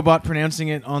up the robot pronouncing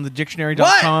it on the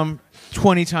dictionary.com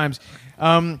 20 times.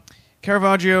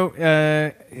 Caravaggio,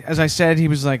 as I said, he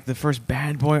was like the first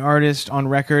bad boy artist on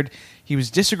record. He was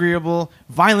disagreeable,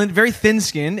 violent, very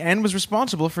thin-skinned, and was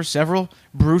responsible for several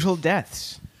brutal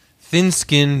deaths.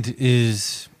 Thin-skinned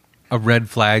is a red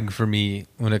flag for me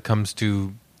when it comes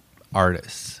to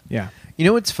artists. Yeah. You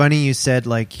know what's funny? You said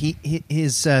like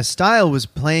his style was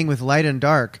playing with light and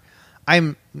dark.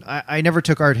 I never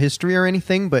took art history or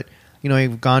anything, but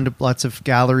I've gone to lots of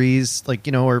galleries,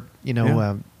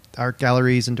 art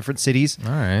galleries in different cities.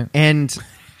 All right. And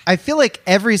I feel like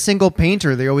every single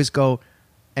painter, they always go,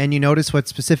 and you notice what's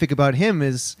specific about him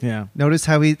is notice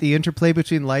how the interplay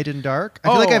between light and dark. I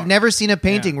feel like I've never seen a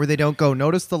painting where they don't go,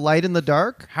 notice the light and the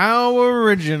dark. How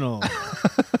original.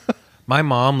 My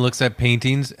mom looks at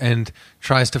paintings and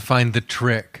tries to find the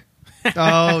trick.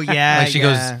 Oh yeah, Like she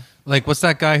yeah. goes, like, what's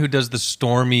that guy who does the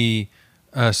stormy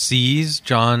seas?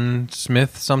 John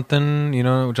Smith something,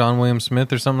 John William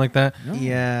Smith or something like that.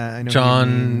 Yeah, I know. John,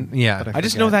 who you mean, yeah. but I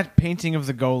just forget. know that painting of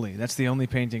the goalie. That's the only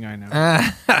painting I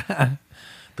know.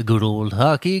 The good old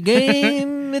hockey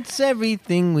game. It's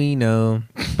everything we know.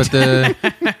 But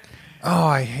the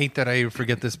I hate that I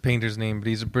forget this painter's name, but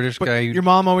he's a British But guy. your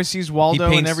mom always sees Waldo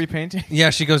in paints- every painting. Yeah,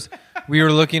 she goes. We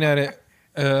were looking at it.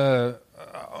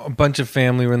 A bunch of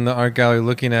family were in the art gallery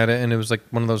looking at it, and it was like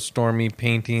one of those stormy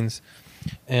paintings.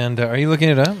 And are you looking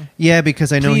it up? Yeah,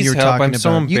 because I know who Please you're help. talking I'm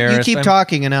so about. You embarrassed. keep I'm-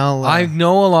 talking, and I'll. I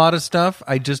know a lot of stuff.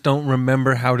 I just don't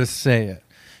remember how to say it.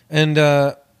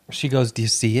 And she goes, "Do you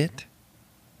see it?"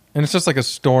 And it's just like a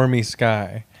stormy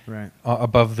sky Right.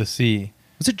 above the sea,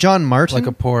 was it John Martin? like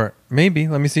a port. Maybe.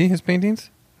 Let me see his paintings.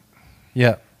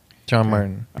 Yeah, John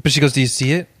Martin. But she goes, "Do you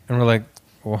see it?" And we're like,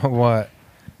 "What?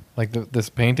 Like this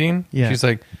painting?" Yeah. She's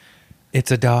like, "It's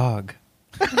a dog."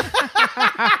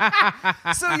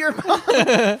 So your mom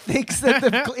thinks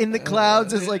that in the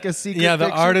clouds is like a secret. Yeah, the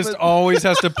picture, artist but- always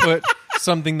has to put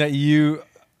something that you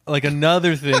like,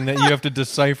 another thing that you have to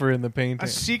decipher in the painting. A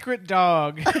secret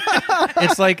dog.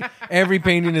 It's like every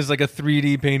painting is like a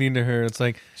 3D painting to her. It's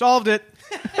like, Solved it.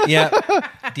 yeah,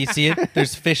 do you see it?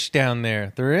 There's fish down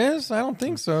there. There is? I don't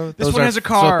think so. This Those one are has a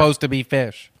car. supposed to be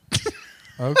fish.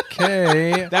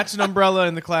 Okay. That's an umbrella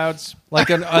in the clouds. Like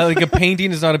a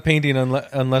painting is not a painting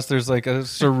unless there's like a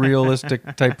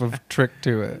surrealistic type of trick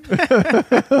to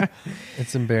it.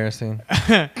 It's embarrassing.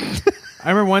 I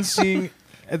remember once seeing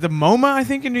at the MoMA, I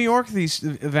think in New York, the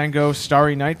Van Gogh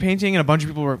Starry Night painting, and a bunch of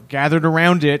people were gathered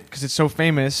around it because it's so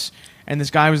famous. And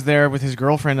this guy was there with his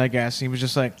girlfriend, I guess. And he was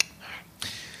just like,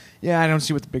 "Yeah, I don't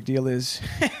see what the big deal is."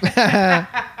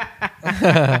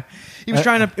 He was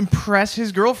trying to impress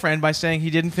his girlfriend by saying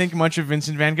he didn't think much of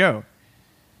Vincent Van Gogh.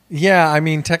 Yeah, I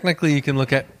mean, technically you can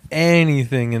look at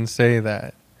anything and say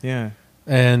that. Yeah.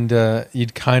 And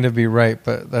you'd kind of be right,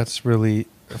 but that's really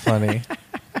funny.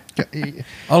 I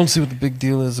don't see what the big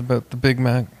deal is about the Big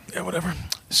Mac. Yeah, whatever.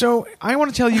 So I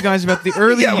want to tell you guys about the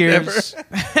early Yeah, years.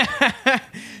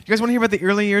 You guys want to hear about the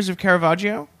early years of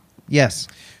Caravaggio? Yes.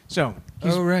 So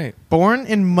he's Right. born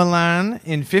in Milan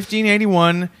in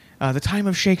 1581, the time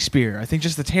of Shakespeare. I think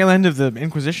just the tail end of the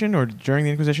Inquisition or during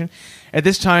the Inquisition. At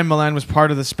this time, Milan was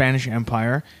part of the Spanish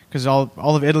Empire because all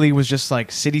of Italy was just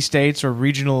like city-states or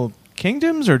regional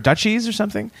kingdoms or duchies or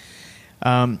something.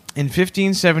 In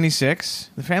 1576,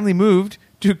 the family moved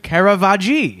to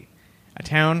Caravaggi, a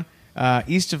town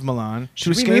east of Milan.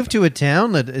 Should we move to a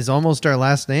town that is almost our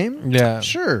last name? Yeah.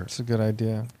 Sure. It's a good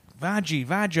idea.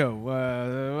 Vaggio.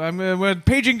 I'm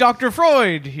paging Dr.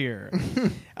 Freud here.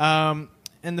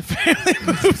 And the family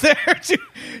moved there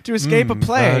to escape a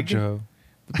plague. Vaggio.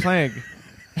 The plague.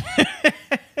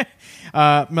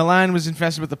 Milan was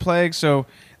infested with the plague, so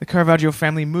the Caravaggio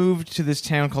family moved to this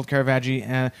town called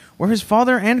Caravaggi, where his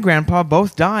father and grandpa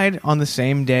both died on the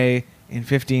same day in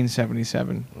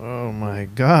 1577. Oh my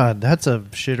God, that's a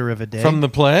shitter of a day. From the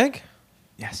plague?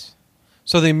 Yes.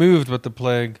 So they moved with the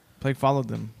plague. Plague followed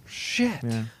them. Shit.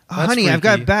 Yeah. Oh, That's honey, I've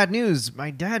freaky. got bad news.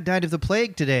 My dad died of the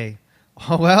plague today.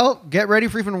 Oh, well, get ready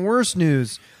for even worse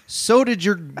news. So did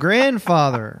your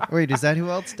grandfather. Wait, is that who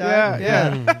else died?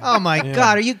 Yeah. Oh my Yeah.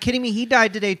 God, are you kidding me? He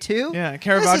died today too. Yeah, This is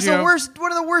Caravaggio. the worst.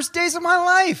 One of the worst days of my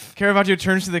life. Caravaggio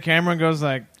turns to the camera and goes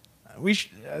like,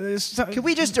 Can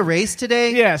we just erase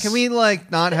today? Yes. Can we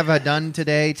not have a done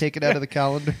today? Take it out of the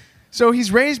calendar. So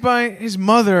he's raised by his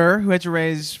mother, who had to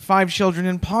raise 5 children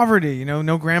in poverty. You know,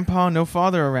 no grandpa, no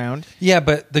father around. Yeah,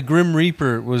 but the Grim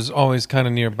Reaper was always kind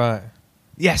of nearby.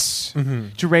 Yes,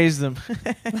 Mhm. to raise them,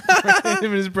 him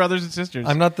and his brothers and sisters.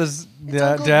 I'm not this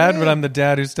Uncle dad, Grim. but I'm the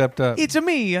dad who stepped up. It's a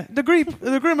me, the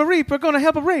Grim Reaper, gonna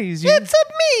help raise you. It's a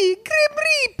me,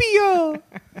 Grim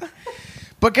Reaper.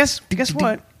 But guess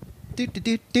what?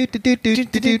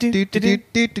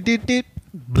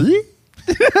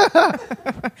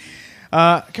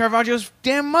 Caravaggio's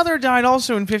damn mother died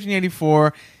also in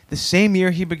 1584. The same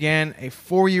year he began a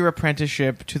 4-year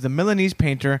apprenticeship to the Milanese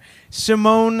painter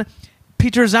Simone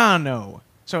Pietrozano.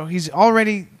 So he's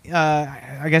already,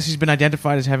 I guess he's been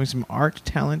identified as having some art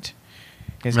talent.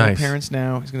 He has no Nice. parents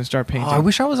now. He's going to start Oh, painting. I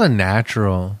wish I was a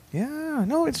natural. Yeah,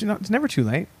 no, it's not. It's never too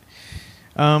late.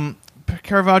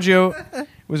 Caravaggio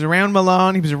was around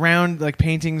Milan. He was around like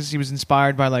paintings. He was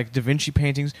inspired by like Da Vinci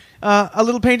paintings. A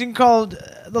little painting called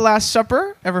The Last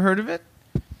Supper. Ever heard of it?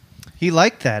 He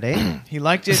liked that, eh? He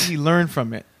liked it. He learned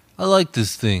from it. I like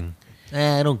this thing.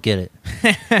 I don't get it.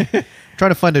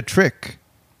 Trying to find a trick.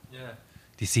 Yeah.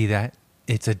 Do you see that?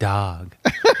 It's a dog.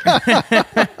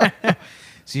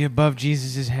 See above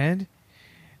Jesus' head?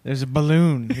 There's a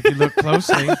balloon if you look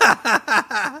closely.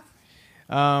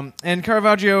 And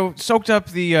Caravaggio soaked up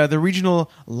the regional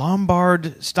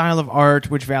Lombard style of art,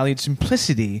 which valued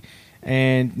simplicity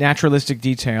and naturalistic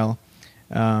detail,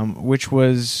 which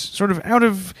was sort of out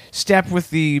of step with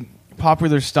the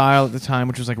popular style at the time,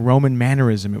 which was like Roman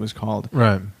mannerism, it was called.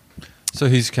 Right. So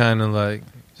he's kind of like,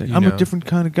 I'm a different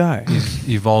kind of guy. He's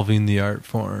evolving the art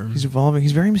form. He's evolving.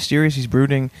 He's very mysterious. He's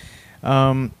brooding.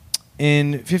 In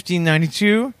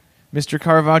 1592, Mr.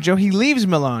 Caravaggio, he leaves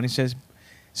Milan. He says,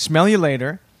 smell you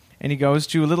later. And he goes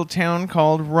to a little town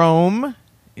called Rome,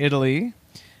 Italy.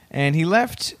 And he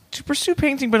left to pursue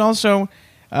painting, but also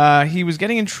he was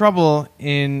getting in trouble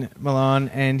in Milan,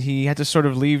 and he had to sort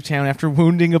of leave town after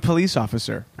wounding a police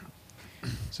officer.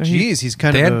 So he's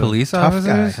kind they of had a police tough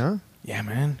officers? guy, huh? Yeah,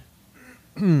 man.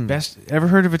 Best ever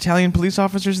heard of Italian police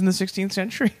officers in the 16th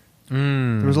century?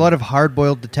 There was a lot of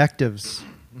hard-boiled detectives.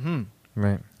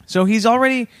 Right. So he's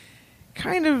already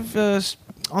kind of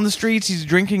on the streets. He's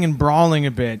drinking and brawling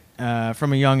a bit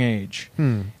from a young age.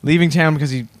 Leaving town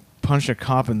because he punched a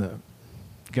cop in the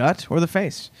gut or the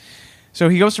face. So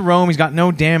he goes to Rome. He's got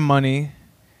no damn money.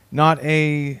 Not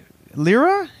a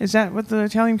lira? Is that what the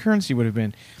Italian currency would have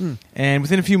been? And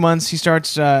within a few months, he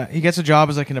starts. He gets a job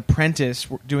as like an apprentice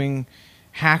doing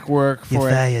hack work for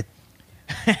it.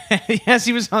 Yes,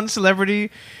 he was on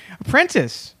Celebrity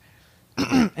Apprentice.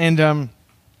 And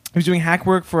he was doing hack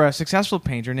work for a successful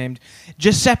painter named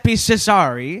Giuseppe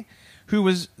Cesari, who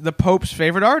was the Pope's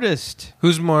favorite artist.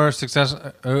 Who's more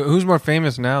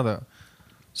famous now, though?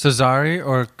 Cesari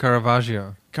or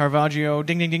Caravaggio? Caravaggio,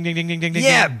 ding, ding, ding, ding, ding, ding, ding, ding.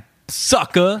 Yeah,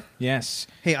 sucker. Yes.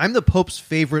 Hey, I'm the Pope's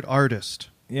favorite artist.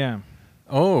 Yeah.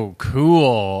 Oh,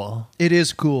 cool. It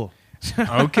is cool.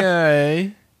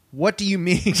 Okay. What do you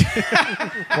mean?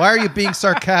 Why are you being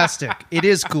sarcastic? It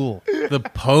is cool. The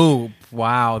Pope.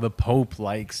 Wow, the Pope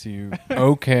likes you.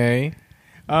 Okay.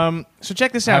 So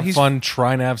check this out. Have fun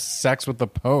trying to have sex with the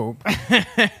Pope.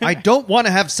 I don't want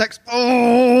to have sex.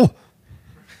 Oh!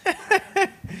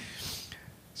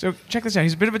 So check this out.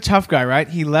 He's a bit of a tough guy, right?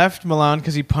 He left Milan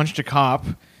because he punched a cop.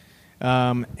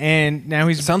 And now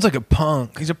he's Sounds like a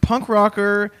punk. he's a punk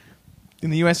rocker in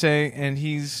the USA, and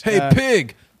he's... Hey,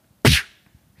 pig.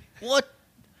 What?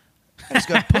 I just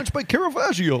got punched by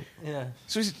Caravaggio.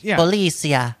 So he's, yeah.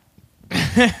 Policia.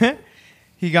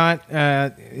 He got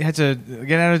he had to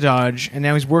get out of Dodge, and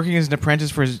now he's working as an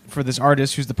apprentice for this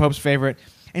artist who's the Pope's favorite.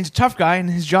 And he's a tough guy, and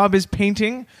his job is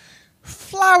painting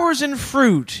flowers and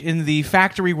fruit in the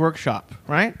factory workshop,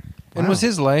 right? And was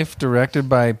his life directed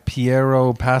by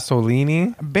Piero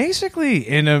Pasolini? Basically,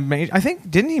 I think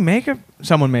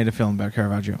someone made a film about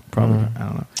Caravaggio? Probably, I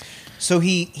don't know. So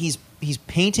he's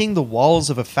painting the walls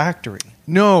of a factory.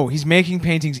 No, he's making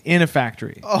paintings in a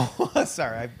factory. Oh,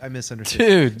 sorry, I misunderstood.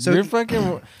 Dude, So you're he-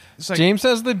 fucking... It's like, James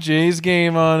has the Jays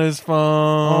game on his phone.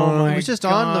 oh my He was just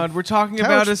God, on the we're talking couch.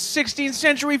 about a 16th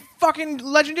century fucking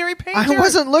legendary painter. I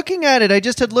wasn't looking at it. I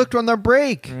just had looked on the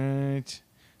break. Right.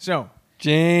 So,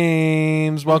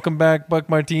 James, welcome back, Buck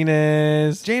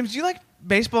Martinez. James, do you like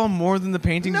baseball more than the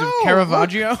paintings No, of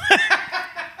Caravaggio?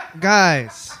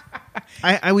 Guys,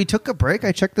 we took a break.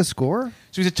 I checked the score.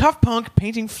 So he's a tough punk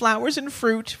painting flowers and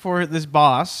fruit for this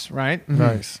boss, right?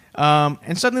 Nice.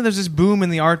 And suddenly there's this boom in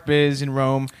the art biz in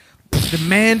Rome.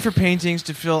 Demand for paintings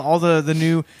to fill all the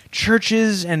new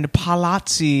churches and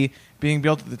palazzi being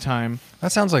built at the time.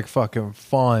 That sounds like fucking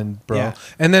fun, bro. Yeah.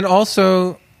 And then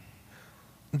also,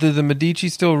 did the Medici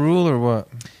still rule or what?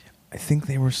 I think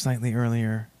they were slightly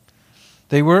earlier.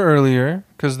 They were earlier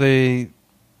because they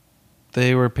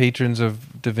were patrons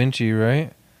of Da Vinci,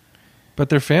 right? But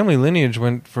their family lineage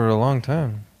went for a long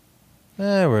time.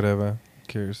 Whatever. Who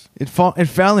cares? It fell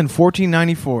in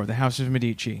 1494, the House of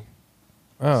Medici.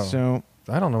 Oh, So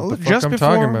I don't know what the fuck just I'm before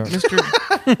talking about.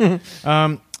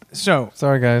 Mr. So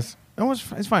Sorry, guys.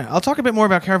 it's fine. I'll talk a bit more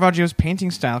about Caravaggio's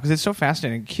painting style because it's so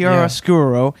fascinating.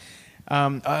 Chiaroscuro.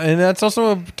 And that's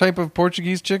also a type of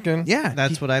Portuguese chicken. Yeah,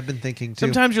 That's what I've been thinking too.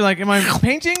 sometimes you're like, am I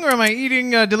painting or am I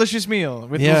eating a delicious meal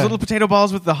with Yeah. those little potato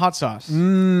balls with the hot sauce?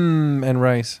 And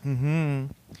rice.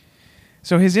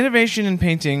 So his innovation in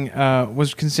painting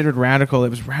was considered radical. It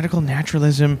was radical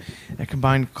naturalism that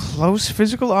combined close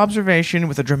physical observation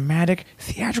with a dramatic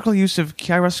theatrical use of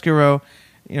chiaroscuro,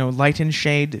 light and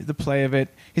shade, the play of it.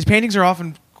 His paintings are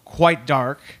often quite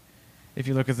dark, if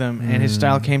you look at them, and his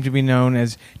style came to be known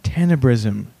as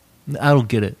tenebrism. I don't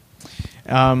get it.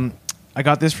 I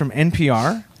got this from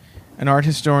NPR. An art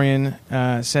historian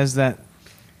says that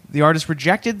the artist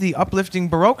rejected the uplifting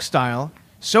Baroque style,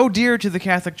 so dear to the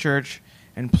Catholic Church,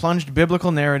 and plunged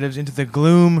biblical narratives into the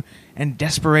gloom and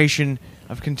desperation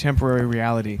of contemporary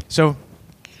reality. So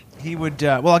he would.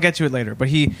 Well, I'll get to it later. But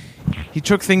he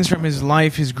took things from his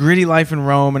life, his gritty life in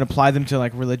Rome, and applied them to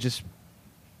like religious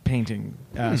painting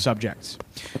subjects.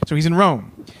 So he's in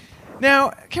Rome.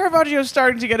 Now, Caravaggio's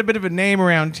starting to get a bit of a name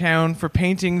around town for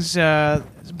paintings,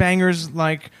 bangers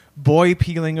like Boy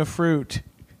Peeling a Fruit,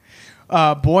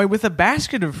 Boy with a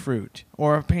Basket of Fruit,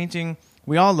 or a painting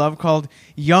we all love called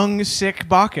Young Sick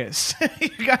Bacchus.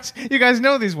 you guys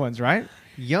know these ones, right?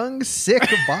 Young Sick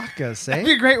Bacchus, That'd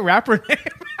be eh? a great rapper name.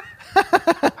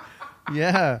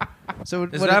 Yeah. So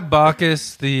Is that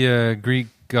Bacchus, the Greek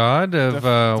god of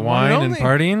the one wine and only.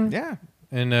 partying? Yeah,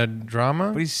 And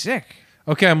drama? but he's sick.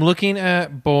 Okay, I'm looking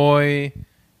at Boy.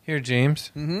 Here,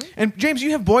 James. And James,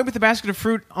 you have Boy with a Basket of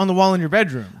Fruit on the wall in your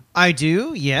bedroom. I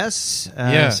do, yes.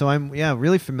 Yeah. So I'm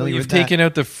really familiar You've with that. taken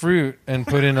out the fruit and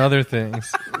put in other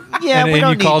things. Yeah, and we then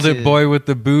don't you called need it to- Boy with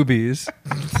the Boobies.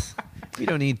 We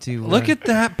don't need to Look at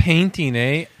that painting,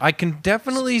 eh? I can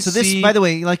definitely So this, see by the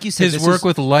way, like you said, his this work is,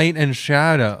 with light and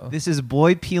shadow. this is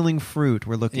Boy Peeling Fruit.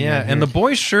 We're looking Yeah, at and here. the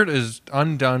boy's shirt is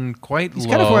undone quite He's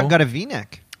low. kind of got a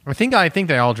V-neck. I think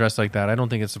they all dress like that. I don't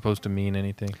think it's supposed to mean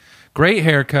anything. Great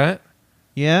haircut,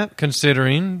 Yeah,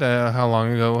 considering how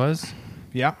long ago it was.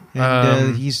 Yeah.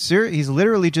 and he's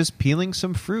literally just peeling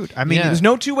some fruit. I mean, Yeah. There's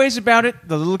no two ways about it.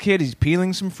 The little kid, he's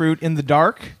peeling some fruit in the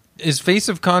dark. His face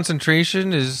of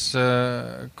concentration is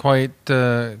quite,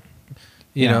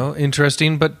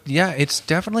 interesting. But yeah, it's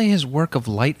definitely his work of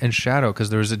light and shadow because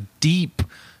there's a deep,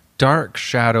 dark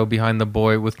shadow behind the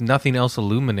boy with nothing else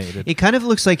illuminated. it kind of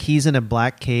looks like he's in a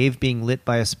black cave being lit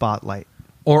by a spotlight.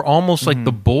 Or almost like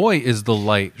the boy is the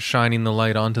light, shining the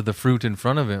light onto the fruit in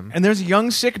front of him. And there's a young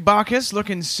sick Bacchus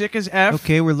looking sick as F.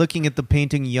 Okay, we're looking at the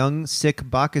painting "Young Sick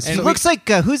Bacchus." And He looks like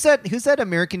who's that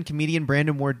American comedian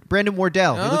Brandon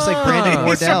Wardell? He looks like Brandon Ah.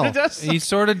 He sorta Wardell. does. He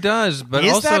sort of does, but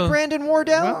Is also that Brandon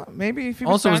Wardell? Well, maybe if he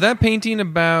was also was back- that painting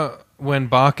about when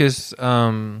Bacchus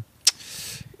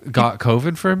got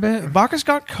COVID for a bit? Bacchus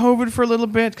got COVID for a little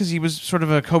bit because he was sort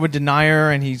of a COVID denier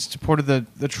and he supported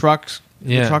the trucks,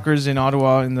 Yeah. the truckers in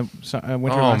Ottawa in the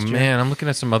winter Oh last year. man, I'm looking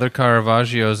at some other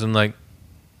Caravaggios and like,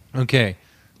 okay,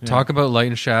 talk about light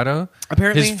and shadow.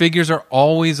 Apparently- his figures are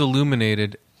always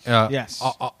illuminated. Yes.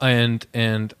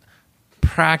 and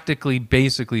practically,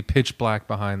 basically pitch black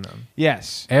behind them.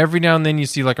 Yes. Every now and then you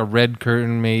see like a red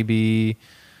curtain, maybe,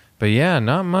 but yeah,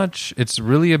 not much. It's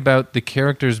really about the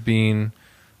characters being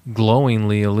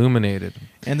glowingly illuminated.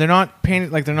 And they're not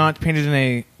painted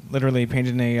literally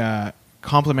painted in a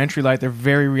complementary light. They're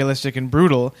very realistic and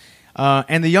brutal.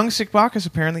 And the young sick Bacchus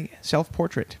apparently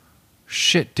self-portrait.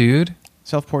 Shit, dude.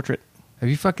 Self-portrait. Have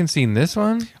you fucking seen this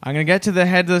one? I'm gonna get to the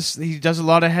headless. He does a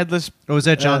lot of headless. Or was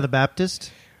that John Uh, the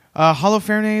Baptist?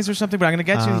 Holofernes or something, but I'm going to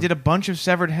get to. He Ah. did a bunch of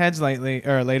severed heads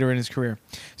later in his career.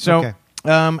 So Okay.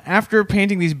 after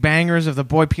painting these bangers of the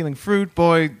boy peeling fruit,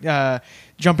 boy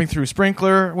jumping through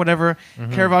sprinkler, whatever,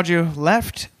 Caravaggio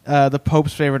left the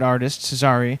Pope's favorite artist,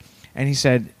 Cesare, and he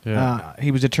said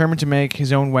he was determined to make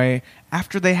his own way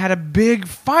after they had a big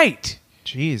fight.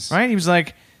 Jeez. Right? He was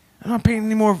like, I'm not painting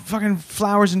any more fucking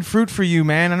flowers and fruit for you,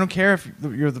 man. I don't care if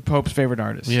you're the Pope's favorite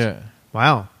artist. Yeah.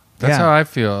 Wow. That's Yeah. how I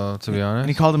feel, to be honest. And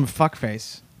he called him a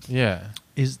fuckface. Yeah.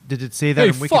 Did it say that Hey,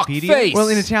 on Wikipedia? fuckface! Well,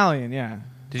 in Italian, yeah.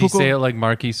 Did he say it like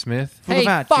Marquis Smith? Hey,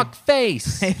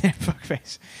 face! Hey there,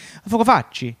 fuckface.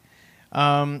 Fuckafacci.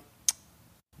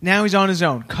 Now he's on his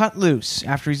own, cut loose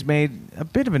after he's made a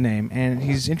bit of a name, and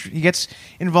he gets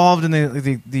involved in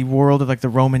the world of like the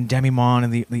Roman demimon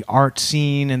and the art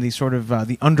scene and the sort of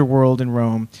the underworld in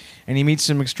Rome, and he meets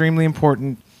some extremely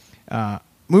important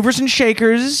movers and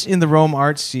shakers in the Rome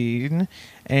art scene,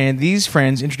 and these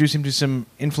friends introduce him to some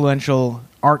influential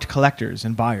art collectors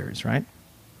and buyers, right?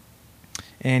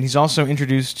 And he's also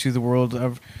introduced to the world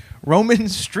of Roman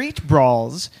street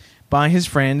brawls by his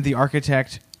friend, the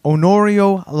architect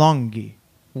Onorio Longhi.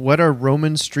 What are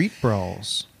Roman street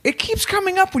brawls? It keeps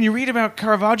coming up when you read about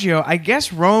Caravaggio. I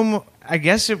guess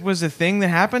it was a thing that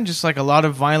happened, just like a lot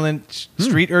of violent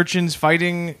street urchins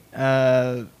fighting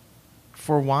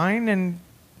for wine and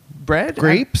bread.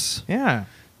 Grapes? Yeah.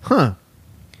 Huh.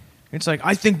 It's like,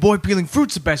 I think Boy Peeling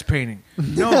Fruit's the best painting.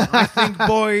 No, I think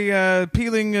Boy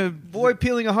Peeling... Boy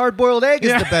peeling a hard-boiled egg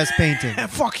is Yeah. the best painting.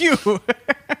 Fuck you!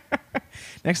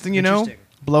 Next thing you know, Interesting.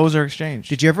 blows are exchanged.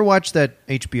 Did you ever watch that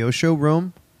HBO show,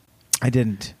 Rome? I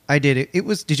didn't. I did. It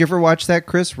was. Did you ever watch that,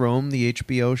 Chris? Rome, the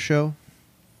HBO show?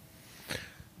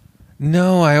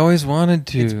 No, I always wanted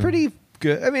to. It's pretty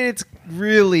good. I mean, it's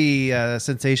really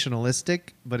sensationalistic,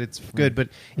 but it's good. But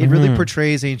it really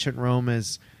portrays ancient Rome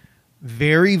as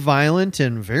very violent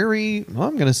and very, well,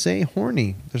 I'm going to say,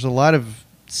 horny. There's a lot of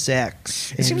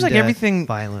sex. It seems and, like everything...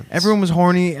 violence. Everyone was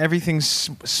horny. Everything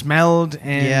smelled.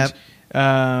 And Yep.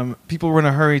 people were in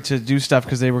a hurry to do stuff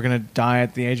because they were going to die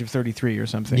at the age of 33 or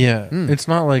something. Yeah, it's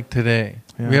not like today.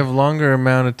 Yeah. We have a longer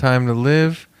amount of time to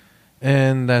live,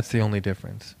 and that's the only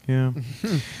difference. Yeah.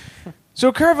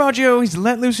 So Caravaggio, he's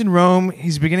let loose in Rome.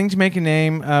 He's beginning to make a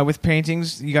name with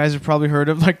paintings. You guys have probably heard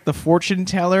of, like The Fortune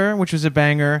Teller, which was a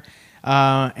banger,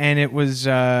 and it was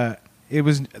in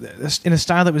a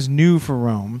style that was new for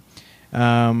Rome.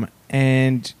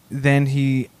 And then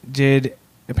he did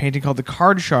a painting called The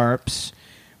Card Sharps,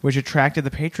 which attracted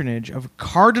the patronage of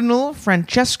Cardinal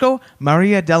Francesco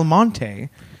Maria del Monte.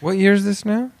 What year is this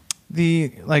now? The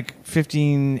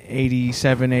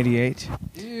 1587, 88.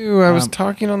 Ew, I was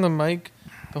talking on the mic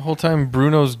the whole time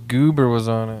Bruno's goober was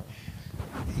on it.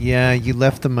 Yeah, you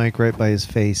left the mic right by his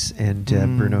face, and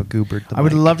Bruno goobered the mic. I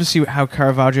would love to see how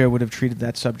Caravaggio would have treated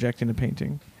that subject in a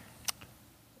painting.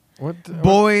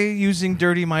 Boy using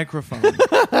dirty microphone.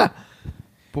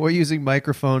 Boy using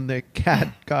microphone that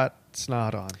cat got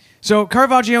snot on. So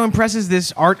Caravaggio impresses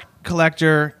this art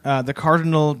collector, the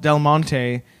Cardinal Del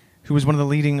Monte, who was one of the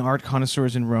leading art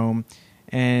connoisseurs in Rome.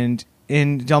 And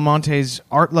in Del Monte's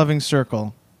art-loving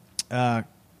circle,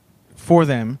 for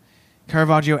them,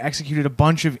 Caravaggio executed a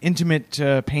bunch of intimate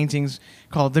paintings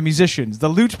called The Musicians, The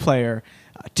Lute Player,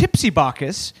 Tipsy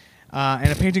Bacchus,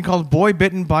 and a painting called Boy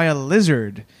Bitten by a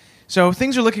Lizard. So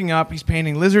things are looking up. He's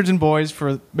painting lizards and boys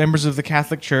for members of the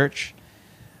Catholic Church.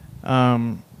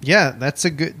 Yeah, that's a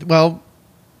good... Well,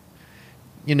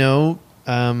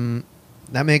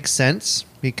 that makes sense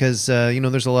because,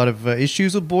 there's a lot of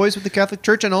issues with boys with the Catholic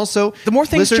Church, and also... The more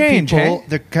things lizard change, people, hey?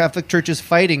 the Catholic Church is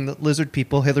fighting the lizard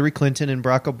people, Hillary Clinton and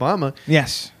Barack Obama.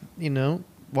 Yes.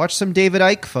 Watch some David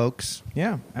Icke, folks.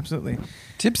 Yeah, absolutely.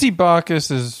 Tipsy Bacchus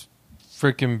is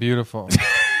freaking beautiful.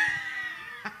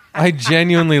 I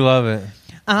genuinely love it.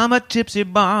 I'm a tipsy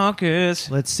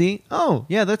Bacchus. Let's see. Oh,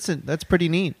 yeah, that's pretty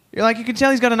neat. You're you can tell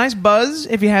he's got a nice buzz.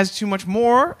 If he has too much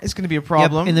more, it's going to be a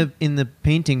problem. Yep, in the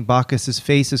painting, Bacchus's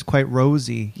face is quite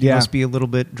rosy. He Yeah. must be a little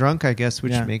bit drunk, I guess,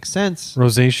 which Yeah. makes sense.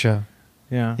 Rosacea.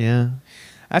 Yeah. Yeah.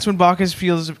 That's when Bacchus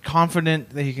feels confident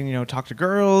that he can, talk to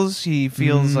girls. He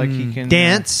feels like he can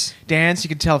Dance. Dance. You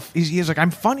can tell he's like,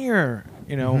 I'm funnier.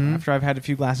 After I've had a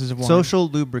few glasses of wine. Social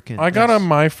lubricant. I got a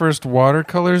My First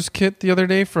Watercolors kit the other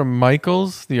day from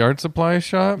Michael's, the art supply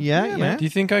shop. Yeah. man. Do you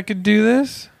think I could do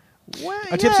this? Well,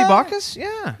 A tipsy Bacchus?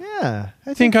 Yeah. Yeah.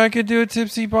 I think I could do a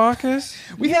Tipsy Bacchus.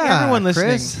 We think Yeah, everyone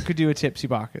listening Chris. could do a tipsy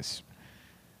Bacchus.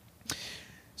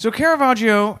 So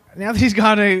Caravaggio, now that he's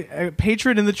got a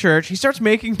patron in the church, he starts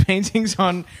making paintings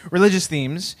on religious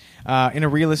themes in a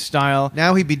realist style.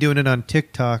 Now he'd be doing it on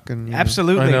TikTok and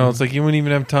Absolutely. I know. It's like you wouldn't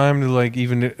even have time to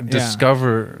even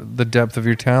discover the depth of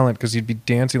your talent because you'd be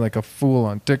dancing like a fool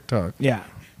on TikTok. Yeah.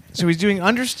 So he's doing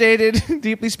understated,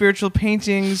 deeply spiritual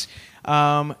paintings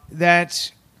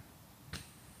that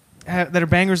are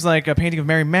bangers, like a painting of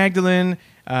Mary Magdalene,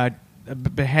 a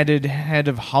beheaded head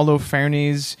of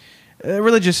Holofernes,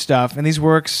 religious stuff. And these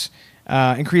works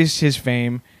increased his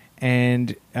fame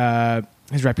and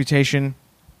his reputation,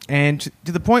 and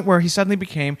to the point where he suddenly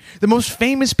became the most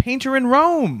famous painter in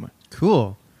Rome.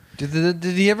 Cool. Did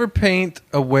he ever paint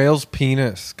a whale's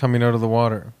penis coming out of the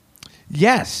water?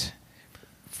 Yes.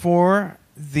 For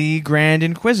the Grand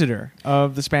Inquisitor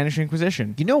of the Spanish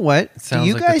Inquisition. You know what? It sounds Do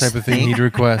you like guys the type of thing think he'd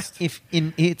request. if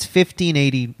it's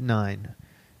 1589,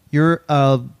 you're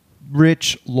a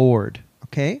rich lord,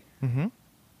 okay? Mm-hmm.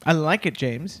 I like it,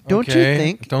 James. Don't you Okay,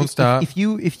 think? don't stop. If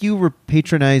you were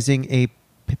patronizing a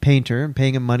painter and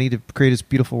paying him money to create his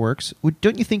beautiful works,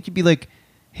 don't you think you'd be like,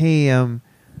 hey,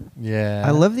 Yeah. I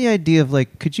love the idea of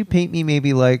could you paint me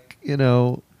maybe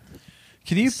Can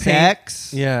you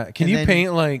sex? paint? Yeah. Can and you then- paint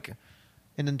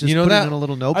and then just You know put that- it in a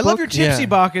little I notebook? love your tipsy Yeah.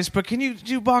 Bacchus, but can you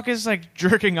do Bacchus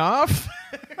jerking off?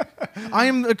 I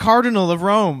am the Cardinal of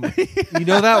Rome. You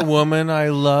know that woman I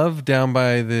love down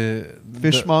by the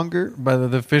Fishmonger? by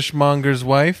the fishmonger's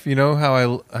wife? You know how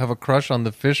I have a crush on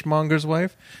the fishmonger's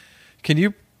wife? Can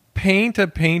you paint a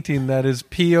painting that is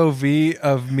POV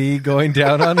of me going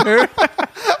down on her?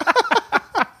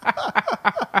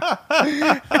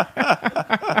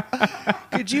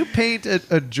 Could you paint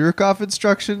a jerk off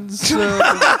instructions?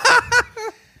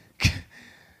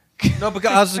 No,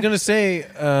 because I was going to say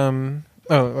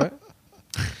what?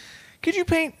 Could you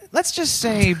paint? Let's just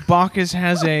say Bacchus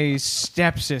has a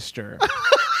stepsister.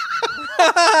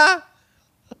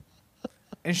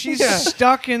 And she's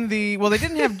stuck in the... Well, they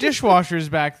didn't have dishwashers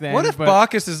back then. What if but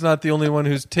Bacchus is not the only one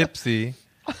who's tipsy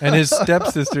and his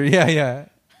stepsister,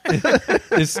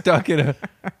 is stuck in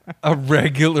a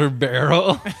regular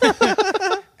barrel?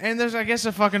 And there's, I guess,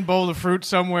 a fucking bowl of fruit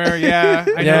somewhere. Yeah.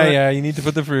 I know Yeah, it. yeah. You need to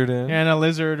put the fruit in. And a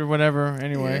lizard or whatever.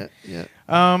 Anyway. Yeah.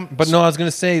 But no, I was gonna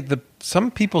say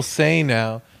some people say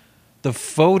now the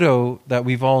photo that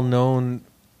we've all known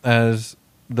as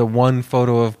the one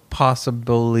photo of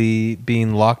possibly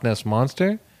being Loch Ness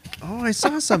Monster. Oh, I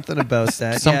saw something about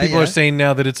that. Some people are saying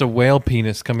now that it's a whale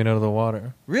penis coming out of the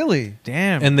water, really?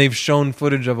 Damn. and they've shown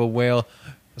footage of a whale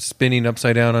spinning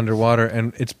upside down underwater,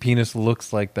 and its penis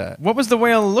looks like that. What was the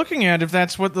whale looking at if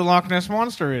that's what the Loch Ness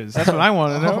Monster is? That's what I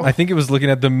want to know. I think it was looking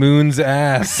at the moon's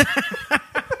ass.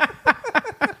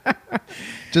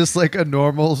 Just like a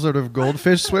normal sort of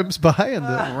goldfish swims by and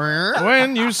the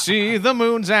When you see the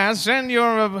moon's ass and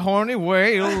you're a horny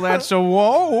whale, that's a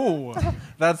whoa.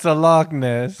 That's a Loch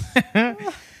Ness.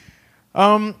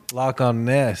 Loch on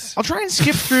Ness. I'll try and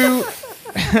skip through.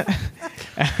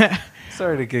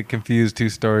 Sorry to get confused. Two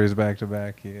stories back to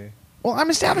back here. Well, I'm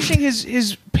establishing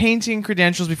his painting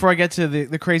credentials before I get to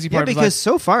the crazy part. yeah, of his because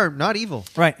so far not evil.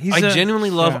 life. Right, he's I genuinely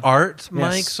love yeah. art,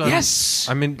 Mike. Yes. So Yes.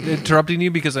 I'm interrupting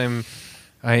you because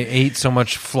I ate so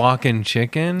much flocking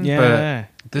chicken. Yeah.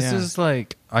 But this Yeah. is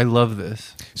like, I love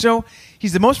this. So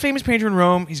he's the most famous painter in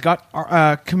Rome. He's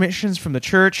got commissions from the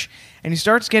church, and he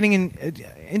starts getting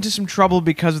into some trouble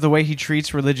because of the way he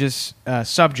treats religious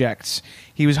subjects.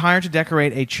 He was hired to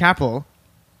decorate a chapel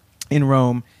in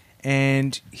Rome,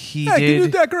 and he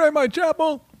did decorate my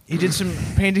chapel? he did some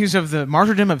paintings of the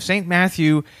martyrdom of Saint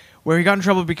Matthew, where he got in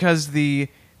trouble because the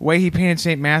way he painted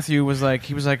Saint Matthew was like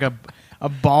he was like a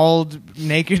bald,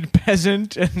 naked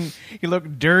peasant, and he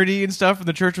looked dirty and stuff. And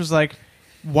the church was like,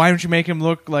 "Why don't you make him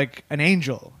look like an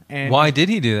angel?" And Why did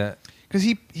he do that? because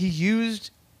he used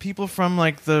people from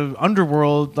like the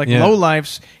underworld, like Yeah.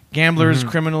 lowlifes, gamblers, Mhm.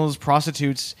 criminals,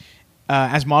 prostitutes,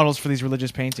 as models for these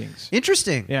religious paintings.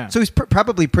 Interesting. Yeah. So he's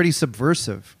probably pretty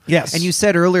subversive. Yes. And you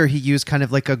said earlier he used kind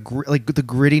of like like the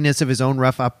grittiness of his own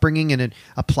rough upbringing and it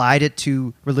applied it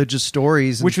to religious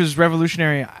stories, and, Which was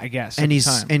revolutionary, I guess. and at he's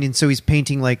the time. and so he's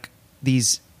painting like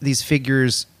these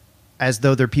figures as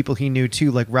though they're people he knew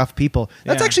too, like rough people.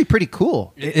 That's Yeah. actually pretty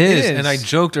cool. It is. is. And I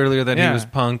joked earlier that Yeah. he was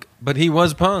punk, but he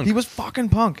was punk. He was fucking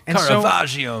punk. And so,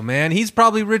 Caravaggio, man. He's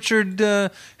probably Richard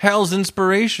Hell's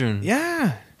inspiration.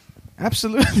 yeah,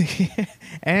 absolutely.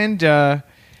 And Nardwuar.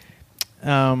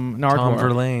 Tom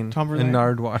Verlaine. Tom Verlaine. And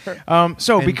Nardwuar.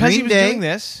 So And because he Green was Day. doing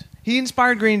this, he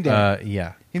inspired Green Day.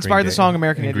 Yeah. He inspired Green the Day. song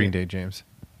American And Idiot. Green Day, James.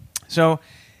 So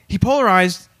he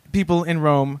polarized people in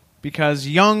Rome because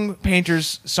young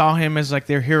painters saw him as like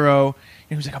their hero.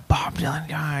 He was like a Bob Dylan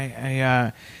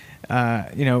guy,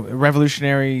 a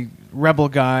revolutionary rebel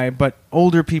guy. But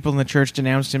older people in the church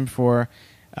denounced him for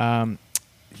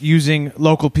using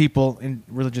local people in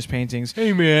religious paintings.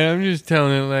 Hey, man, I'm just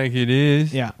telling it like it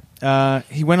is. Yeah.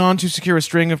 He went on to secure a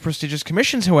string of prestigious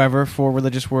commissions, however, for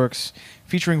religious works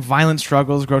featuring violent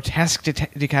struggles, grotesque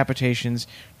decapitations,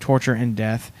 torture, and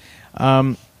death.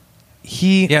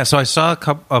 Yeah, so I saw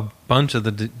a bunch of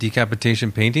the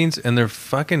decapitation paintings, and they're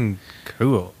fucking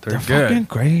cool. They're good. fucking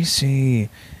crazy.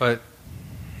 But,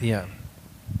 yeah.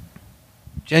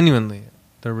 Genuinely,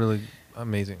 they're really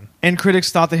amazing. And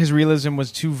critics thought that his realism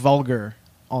was too vulgar,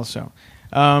 also.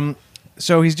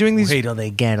 So he's doing these. Wait till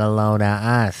they get a load of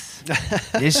us.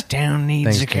 This town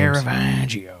needs Thanks, a James.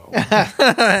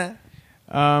 Caravaggio.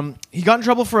 He got in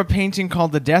trouble for a painting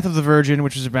called "The Death of the Virgin,"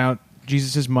 which was about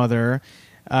Jesus' mother.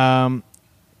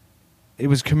 It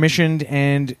was commissioned,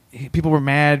 and people were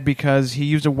mad because he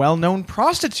used a well-known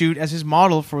prostitute as his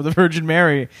model for the Virgin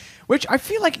Mary. Which I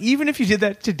feel like even if you did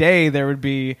that today, there would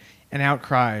be an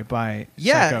outcry by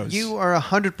Yeah, psychos. you are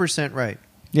 100% right.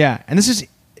 Yeah, and this is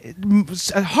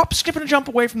a hop, skip, and a jump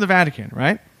away from the Vatican,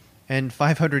 right? And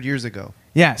 500 years ago.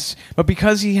 Yes, but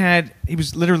because he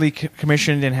was literally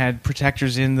commissioned and had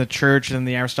protectors in the church and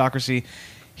the aristocracy,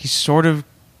 he sort of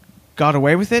got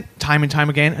away with it time and time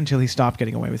again until he stopped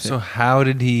getting away with So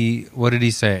it. what did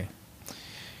he say?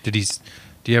 Do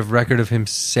you have record of him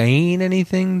saying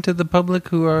anything to the public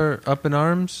who are up in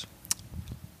arms?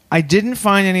 I didn't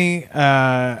find any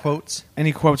Quotes?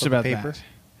 quotes From about paper? that,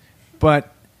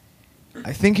 but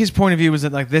I think his point of view was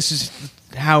that like this is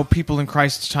how people in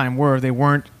Christ's time were. They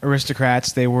weren't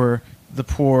aristocrats; they were the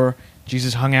poor.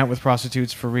 Jesus hung out with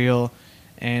prostitutes for real,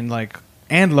 and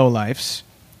lowlifes.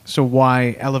 So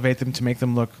why elevate them to make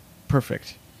them look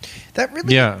perfect? That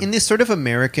really, Yeah. in this sort of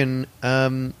American,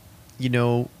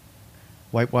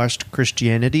 whitewashed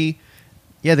Christianity,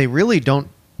 yeah, they really don't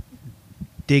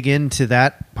dig into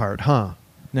that part, huh?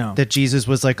 No. That Jesus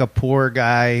was like a poor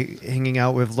guy hanging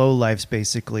out with lowlifes,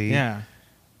 basically. Yeah.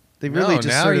 They really No, just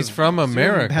now sort he's of from zoomed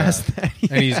America. past that.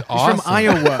 And he's He's awesome. from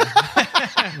Iowa.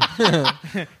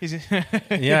 He's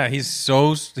Yeah,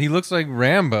 he looks like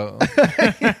Rambo.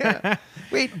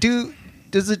 Wait, do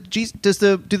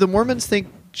the Mormons think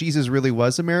Jesus really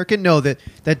was American? No, that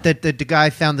the guy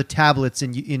found the tablets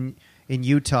in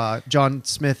Utah, John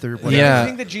Smith or whatever. Yeah. I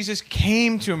think that Jesus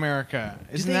came to America.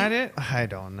 Isn't that it? I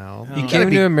don't know. Oh. He You came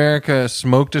gotta to America,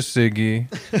 smoked a ciggy.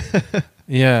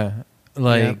 Yeah,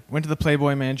 like Yeah. Went to the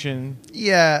Playboy Mansion.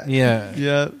 yeah,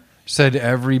 yeah, said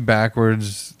every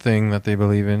backwards thing that they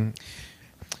believe in.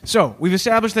 So we've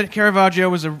established that Caravaggio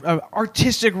was an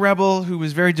artistic rebel who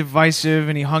was very divisive,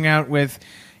 and he hung out with,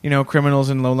 criminals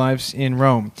and lowlifes in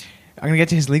Rome. I'm going to get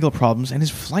to his legal problems and his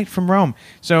flight from Rome.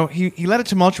 So he led a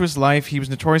tumultuous life. He was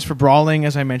notorious for brawling,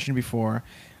 as I mentioned before.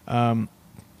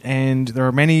 And there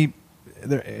are many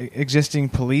existing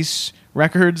police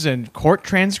records and court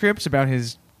transcripts about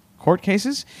his court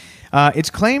cases. It's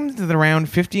claimed that around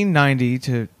 1590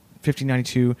 to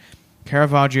 1592,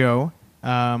 Caravaggio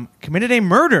committed a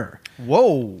murder,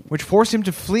 Whoa. which forced him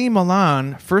to flee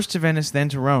Milan, first to Venice, then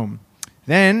to Rome.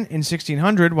 Then, in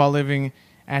 1600, while living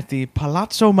at the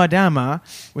Palazzo Madama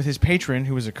with his patron,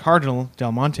 who was a Cardinal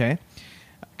Del Monte,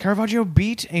 Caravaggio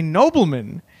beat a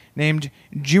nobleman named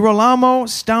Girolamo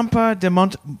Stampa de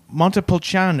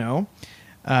Montepulciano,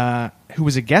 who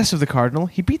was a guest of the Cardinal.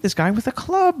 He beat this guy with a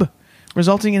club,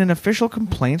 resulting in an official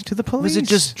complaint to the police. Was it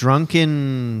just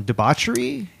drunken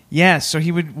debauchery? Yes, so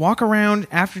he would walk around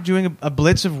after doing a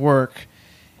blitz of work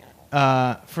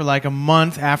for like a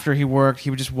month after he worked. He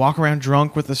would just walk around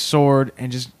drunk with a sword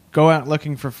and just go out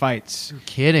looking for fights. You're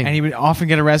kidding. And he would often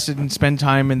get arrested and spend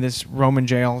time in this Roman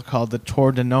jail called the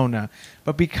Tor de Nona.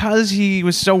 But because he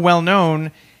was so well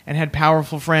known and had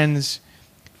powerful friends,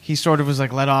 he sort of was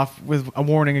like let off with a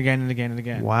warning again and again and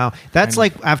again. Wow. That's And-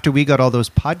 like after we got all those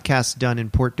podcasts done in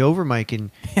Port Dover, Mike,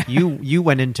 and you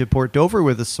went into Port Dover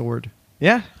with a sword.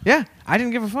 Yeah. I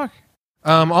didn't give a fuck.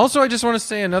 Also, I just want to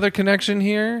say another connection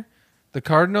here. The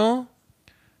Cardinal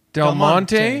Del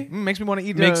Monte Makes me want to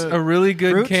eat makes a really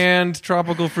good fruit? canned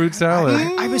tropical fruit salad.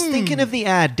 I was thinking of the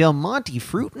ad, Del Monte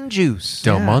fruit and juice.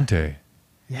 Del Yeah. Monte.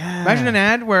 Yeah. Imagine an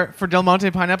ad for Del Monte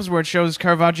pineapples where it shows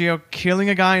Caravaggio killing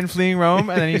a guy and fleeing Rome,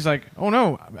 and then he's like, "Oh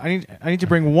no, I need to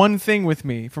bring one thing with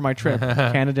me for my trip: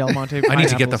 can of Del Monte pineapples." I need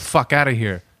to get the fuck out of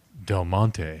here. Del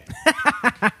Monte.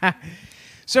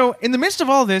 So, in the midst of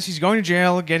all this, he's going to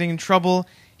jail, getting in trouble.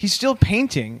 He's still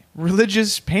painting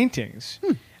religious paintings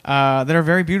that are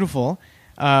very beautiful,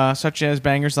 such as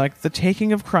bangers like "The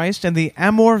Taking of Christ" and "The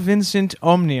Amor Vincit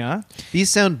Omnia." These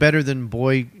sound better than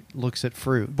Boy Looks at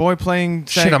Fruit. Boy playing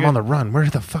Shit, I'm on the run. Where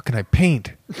the fuck can I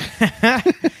paint?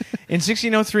 In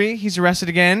 1603, he's arrested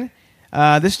again.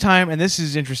 This time, and this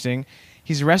is interesting,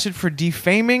 he's arrested for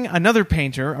defaming another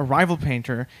painter, a rival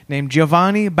painter, named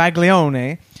Giovanni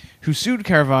Baglione, who sued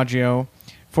Caravaggio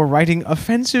for writing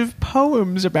offensive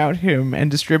poems about him and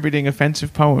distributing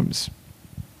offensive poems.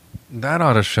 That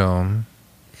ought to show him.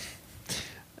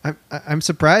 I'm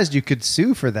surprised you could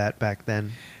sue for that back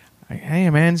then. Hey,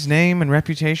 a man's name and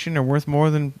reputation are worth more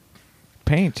than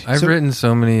paint. I've So- written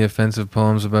so many offensive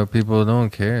poems about people. No one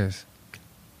cares.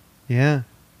 Yeah.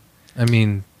 I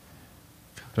mean,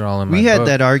 they're all in my We had book.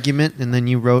 that argument, and then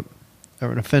you wrote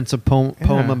an offensive poem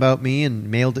Yeah. about me and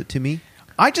mailed it to me.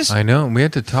 I know. We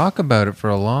had to talk about it for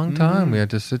a long time. We had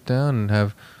to sit down and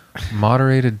have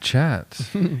moderated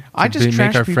chats. I to just make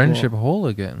trash our people. friendship whole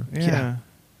again. Yeah.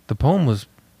 The poem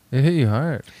it hit you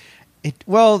hard.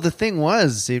 Well, the thing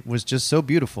was, it was just so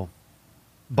beautiful.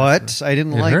 But I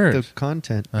didn't It like hurt. the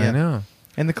content. I know.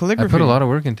 And the I calligraphy. put a lot of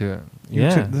work into it.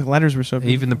 The letters were so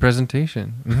beautiful. Even the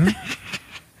presentation.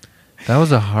 That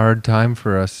was a hard time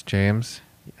for us, James.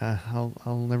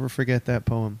 I'll never forget that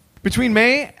poem. Between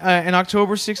May and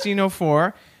October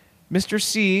 1604, Mr.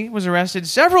 C was arrested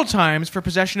several times for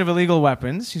possession of illegal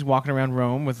weapons. He's walking around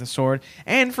Rome with a sword,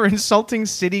 and for insulting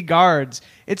city guards.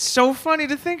 It's so funny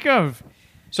to think of.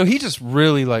 So he just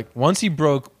really, once he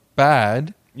broke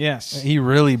bad, Yes. he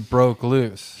really broke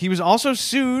loose. He was also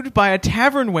sued by a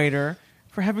tavern waiter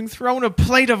for having thrown a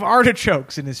plate of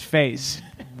artichokes in his face.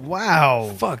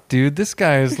 Wow. Fuck, dude. This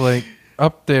guy is,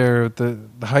 up there at the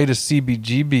height of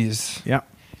CBGBs. Yep.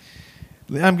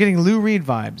 I'm getting Lou Reed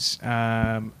vibes.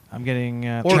 I'm getting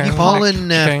Or Colin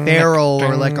Farrell,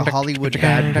 or like a Hollywood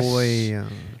bad Dang. boy.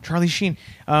 Charlie Sheen.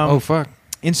 Oh, fuck.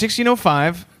 In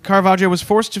 1605, Caravaggio was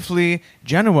forced to flee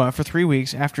Genoa for 3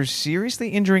 weeks after seriously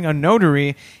injuring a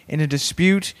notary in a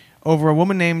dispute over a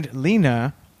woman named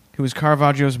Lena, who was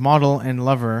Caravaggio's model and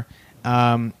lover.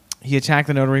 He attacked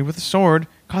the notary with a sword,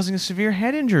 causing a severe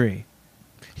head injury.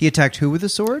 He attacked who with a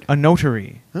sword? A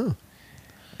notary. Oh.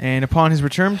 And upon his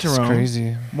return to That's Rome,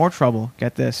 crazy. more trouble.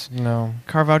 Get this. No.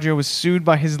 Caravaggio was sued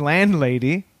by his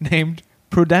landlady named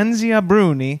Prudenzia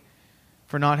Bruni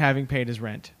for not having paid his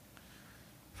rent.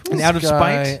 And out of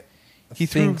spite, he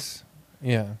thinks,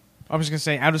 yeah. I was going to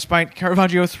say, out of spite,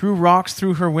 Caravaggio threw rocks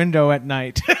through her window at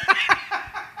night.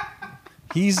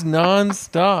 He's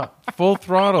nonstop, full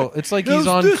throttle. It's like he's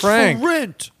on crank.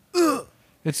 Rent.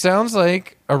 It sounds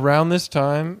like around this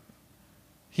time,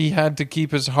 he had to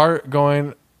keep his heart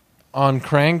going on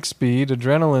crank speed,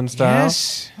 adrenaline style.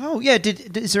 Yes. Oh yeah.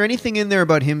 Is there anything in there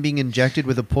about him being injected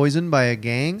with a poison by a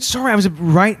gang? Sorry, I was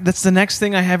right. That's the next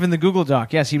thing I have in the Google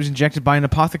Doc. Yes, he was injected by an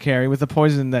apothecary with a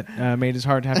poison that made his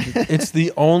heart have to... It's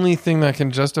the only thing that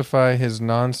can justify his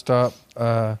nonstop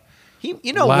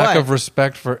You know lack what? of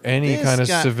respect for any This kind of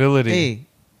guy- civility. Hey,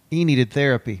 he needed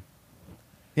therapy.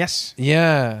 Yes.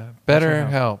 Yeah, better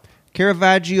That's help.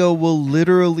 Caravaggio will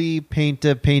literally paint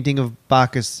a painting of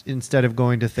Bacchus instead of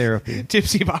going to therapy.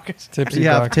 Tipsy Bacchus. Tipsy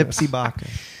Yeah, Bacchus. tipsy Bacchus.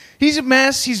 He's a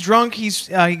mess. He's drunk. He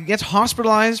gets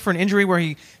hospitalized for an injury where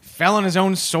he fell on his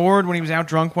own sword when he was out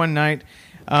drunk one night.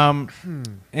 And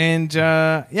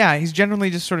he's generally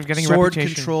just sort of getting a Sword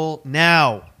reputation. control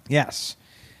now. Yes.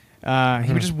 He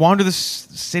would just wander the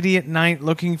city at night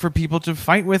looking for people to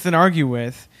fight with and argue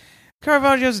with.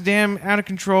 Caravaggio's a damn out of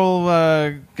control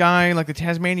guy like the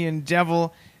Tasmanian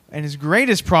devil, and his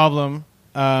greatest problem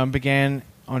began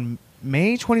on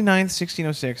May 29th,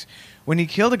 1606, when he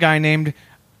killed a guy named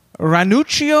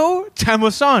Ranuccio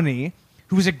Tamosani,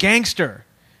 who was a gangster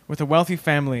with a wealthy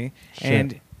family,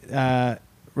 Shit. and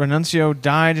Ranuncio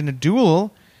died in a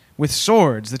duel with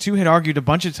swords. The two had argued a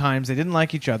bunch of times. They didn't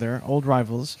like each other, old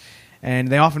rivals, and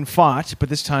they often fought, but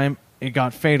this time it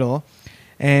got fatal.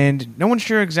 And no one's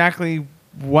sure exactly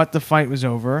what the fight was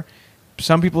over.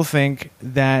 Some people think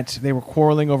that they were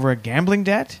quarreling over a gambling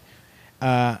debt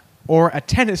or a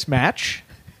tennis match.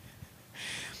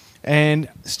 And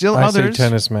still I others... say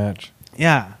tennis match.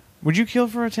 Yeah. Would you kill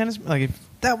for a tennis... Like if,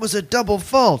 That was a double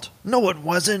fault. No, it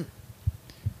wasn't.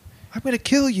 I'm going to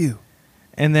kill you.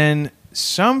 And then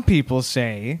some people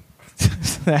say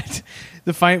that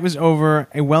the fight was over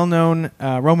a well-known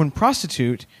Roman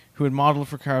prostitute who had modeled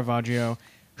for Caravaggio,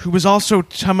 who was also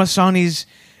Tomasani's...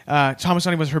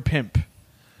 Tomasani was her pimp.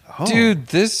 Oh. Dude,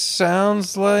 this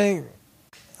sounds like,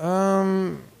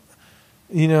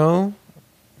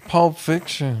 Pulp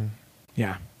Fiction.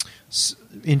 Yeah.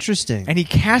 Interesting. And he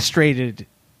castrated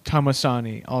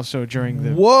Tomasani also during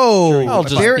the... Whoa. I'll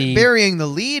just be- burying the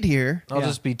lead here. I'll Yeah.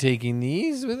 just be taking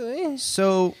these with me.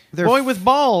 So they're Boy with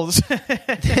balls.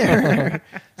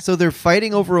 they're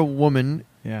fighting over a woman.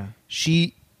 Yeah.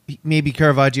 She maybe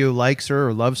Caravaggio likes her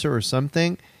or loves her or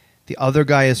something. The other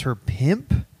guy is her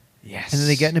pimp, Yes. and then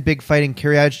they get in a big fight, and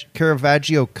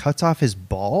Caravaggio cuts off his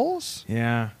balls.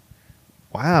 Yeah.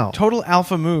 Wow. Total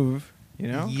alpha move, you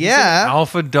know? Yeah.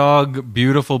 Alpha dog,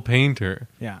 beautiful painter.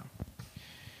 Yeah.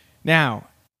 Now,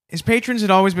 his patrons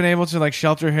had always been able to like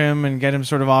shelter him and get him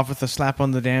sort of off with a slap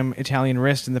on the damn Italian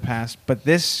wrist in the past. But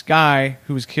this guy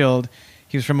who was killed,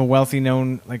 he was from a wealthy,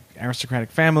 known like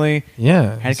aristocratic family,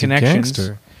 Yeah, had he's a connections.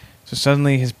 gangster. So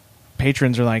suddenly his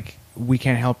patrons are like, "We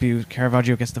can't help you."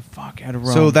 Caravaggio gets the fuck out of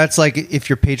Rome. So that's like if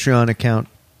your Patreon account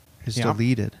is Yeah.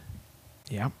 deleted.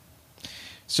 Yeah.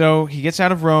 So he gets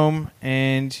out of Rome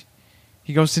and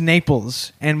he goes to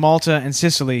Naples and Malta and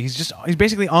Sicily. He's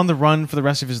basically on the run for the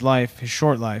rest of his life, his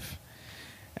short life.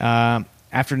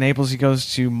 After Naples, he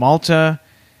goes to Malta,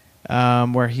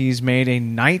 where he's made a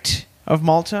Knight of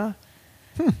Malta.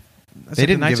 That's They like the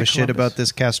didn't Knights give a of shit Columbus. about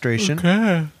this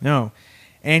castration. No.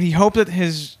 And he hoped that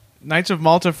his Knights of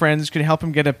Malta friends could help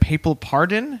him get a papal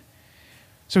pardon.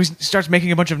 So he starts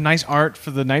making a bunch of nice art for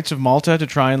the Knights of Malta to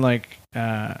try and like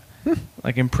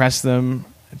impress them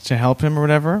to help him or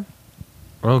whatever.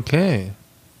 Okay.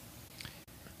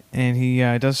 And he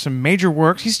does some major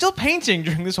works. He's still painting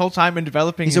during this whole time and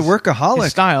developing He's a workaholic.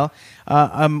 his style.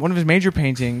 One of his major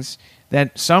paintings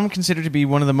that some consider to be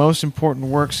one of the most important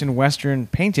works in Western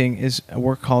painting is a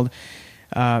work called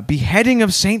Beheading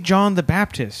of St. John the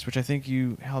Baptist, which I think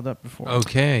you held up before.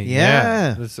 Okay.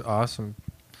 Yeah. That's awesome.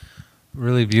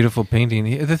 Really beautiful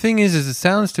painting. The thing is it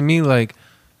sounds to me like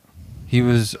he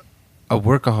was a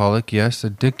workaholic, yes,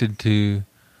 addicted to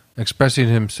expressing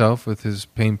himself with his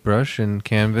paintbrush and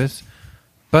canvas,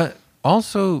 but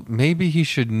also maybe he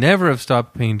should never have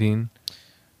stopped painting.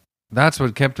 That's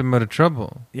what kept him out of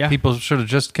trouble. Yeah. People should have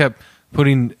just kept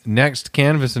putting next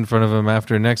canvas in front of him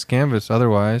after next canvas.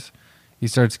 Otherwise, he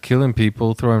starts killing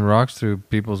people, throwing rocks through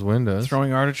people's windows,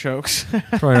 Throwing artichokes.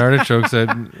 throwing artichokes at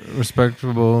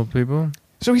respectable people.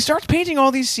 So he starts painting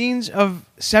all these scenes of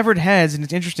severed heads, and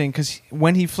it's interesting because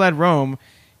when he fled Rome,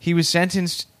 he was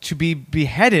sentenced to be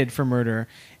beheaded for murder,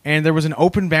 and there was an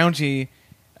open bounty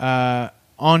on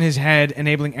on his head,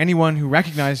 enabling anyone who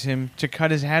recognized him to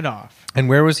cut his head off. And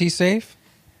where was he safe?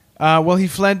 Well, he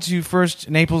fled to first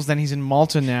Naples, then he's in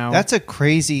Malta now. That's a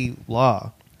crazy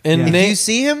law. And Yeah. If you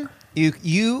see him,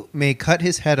 you may cut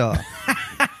his head off.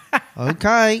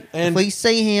 Okay. And- if we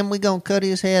see him, we're going to cut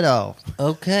his head off.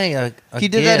 Okay, If you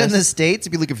did that in the States,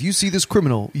 it'd be like, if you see this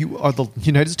criminal, the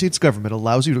United States government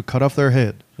allows you to cut off their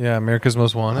head. Yeah, America's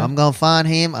Most Wanted. I'm going to find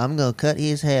him. I'm going to cut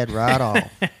his head right off.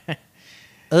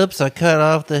 Oops, I cut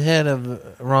off the head of the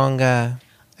wrong guy.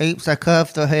 Oops, I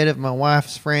cuffed the head of my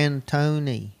wife's friend,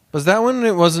 Tony. Was that when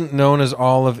it wasn't known as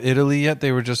all of Italy yet?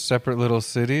 They were just separate little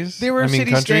cities? There were countries?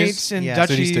 city-states and Yeah.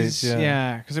 duchies. City-states,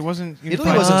 yeah. Because it wasn't... Italy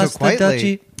unified. wasn't Lost until quite the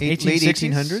late. duchy. Late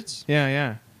 1860s? 1800s.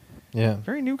 Yeah. Yeah.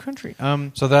 Very new country.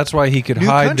 So that's why he could New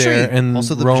hide country. there and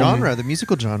also the Rome genre, the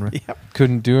musical genre.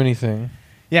 couldn't do anything.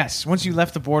 Yes, once you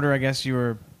left the border, I guess you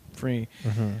were free.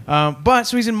 Mm-hmm. But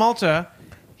so he's in Malta.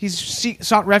 He's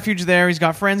sought refuge there. He's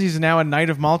got friends. He's now a Knight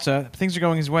of Malta. Things are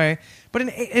going his way. But in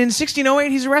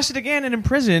 1608, he's arrested again and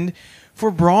imprisoned for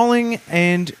brawling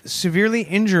and severely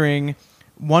injuring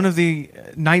one of the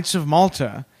Knights of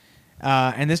Malta.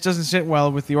 And this doesn't sit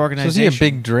well with the So is organization. he a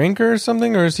big drinker or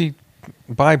something, or is he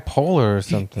bipolar or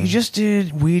something? He just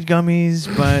did weed gummies,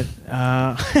 but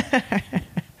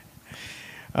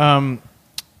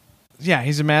yeah,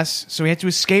 he's a mess. So he had to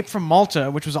escape from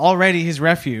Malta, which was already his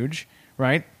refuge,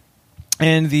 right?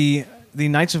 And the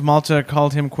Knights of Malta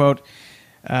called him, quote,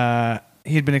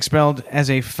 he had been expelled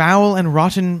as a foul and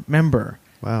rotten member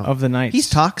Wow. of the Knights. He's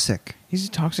toxic. He's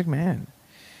a toxic man.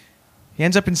 He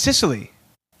ends up in Sicily,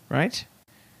 right?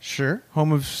 Sure.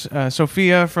 Home of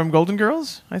Sophia from Golden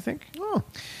Girls, I think. Oh.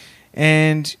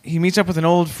 And he meets up with an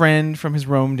old friend from his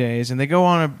Rome days, and they go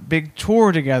on a big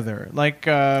tour together, like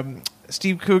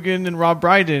Steve Coogan and Rob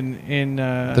Brydon in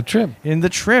The Trip. In The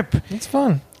Trip. It's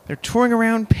fun. They're touring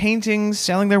around, painting,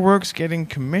 selling their works, getting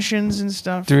commissions and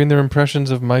stuff. Doing their impressions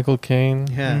of Michael Caine.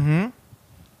 Yeah. Mm-hmm.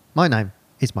 My name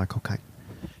is Michael Caine.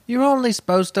 You're only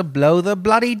supposed to blow the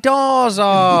bloody doors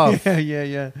off.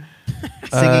 Yeah.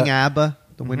 Singing ABBA.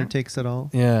 The winner takes it all.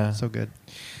 Yeah. So good.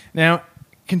 Now,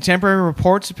 contemporary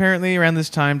reports apparently around this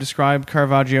time described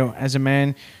Caravaggio as a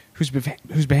man whose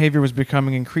behavior was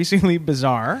becoming increasingly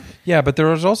bizarre. Yeah, but there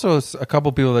was also a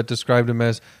couple people that described him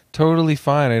as totally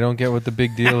fine. I don't get what the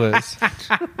big deal is.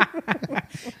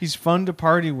 He's fun to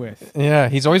party with. Yeah,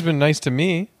 he's always been nice to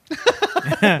me.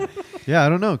 Yeah, I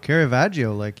don't know.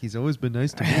 Caravaggio, like, he's always been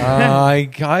nice to me. I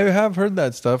have heard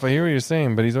that stuff. I hear what you're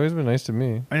saying, but he's always been nice to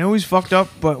me. I know he's fucked up,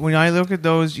 but when I look at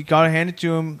those, you gotta hand it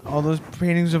to him. All those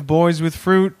paintings of boys with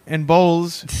fruit and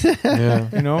bowls, Yeah.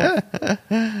 you know?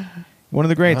 One of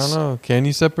the I greats. don't know. Can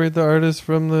you separate the artist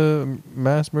from the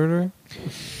mass murderer?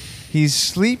 He's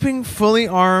sleeping fully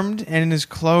armed and in his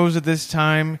clothes at this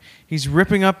time. He's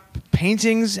ripping up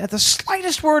paintings at the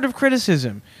slightest word of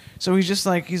criticism. So he's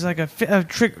like a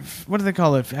what do they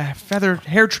call it?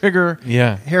 Hair trigger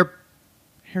Yeah. Hair.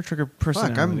 trigger Fuck,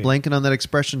 personality. I'm blanking on that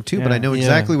expression too, but Yeah. I know Yeah.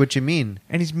 exactly what you mean.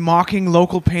 And he's mocking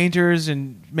local painters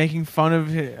and making fun of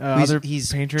other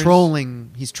He's painters.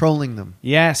 trolling. He's trolling them.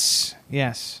 Yes.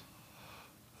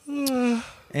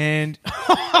 And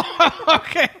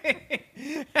okay.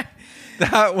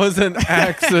 That was an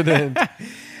accident.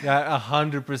 That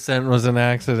 100% was an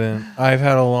accident. I've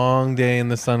had a long day in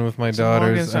the sun with my It's a long day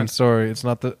in the daughters. sun. I'm sorry. It's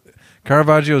not the...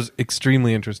 Caravaggio is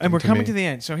extremely interesting And we're coming me. to the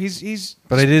end. So he's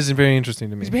But it is very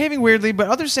interesting to me. he's behaving weirdly, but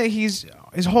others say he's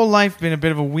his whole life been a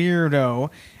bit of a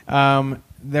weirdo.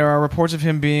 There are reports of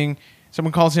him being,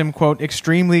 someone calls him, quote,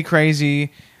 extremely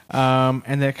crazy,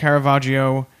 and that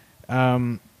Caravaggio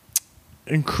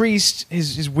increased,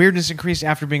 his weirdness increased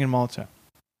after being in Malta.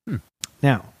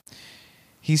 Now,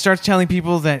 he starts telling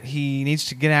people that he needs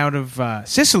to get out of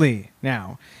Sicily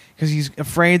now because he's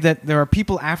afraid that there are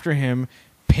people after him,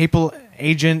 papal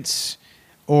agents,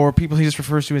 or people he just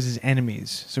refers to as his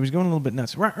enemies. So he's going a little bit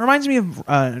nuts. Reminds me of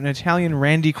an Italian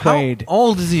Randy Quaid. How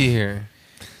old is he here?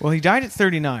 Well, he died at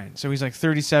 39, so he's like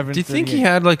 37. Do you think he 38.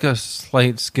 had like a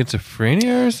slight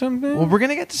schizophrenia or something? Well, we're going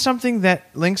to get to something that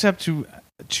links up to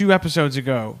 2 episodes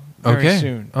ago very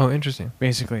soon. Oh, interesting.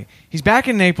 Basically, he's back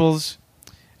in Naples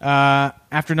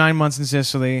after 9 months in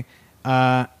Sicily,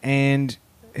 and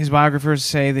his biographers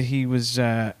say that he was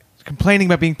complaining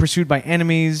about being pursued by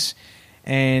enemies,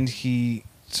 and he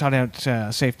sought out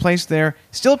a safe place there.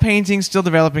 Still painting, still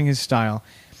developing his style.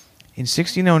 In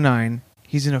 1609,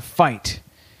 he's in a fight.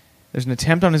 There's an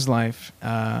attempt on his life.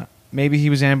 Maybe he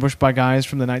was ambushed by guys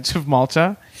from the Knights of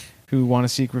Malta who want to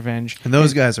seek revenge. And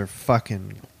those guys are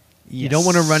fucking... You don't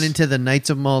want to run into the Knights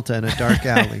of Malta in a dark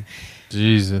alley.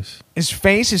 Jesus. His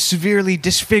face is severely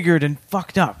disfigured and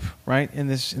fucked up, right, in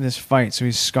this fight, so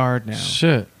he's scarred now.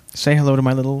 Shit. Say hello to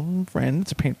my little friend.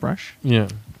 It's a paintbrush. Yeah.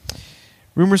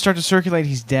 Rumors start to circulate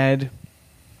he's dead.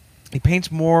 He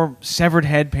paints more severed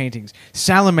head paintings.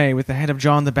 Salome with the head of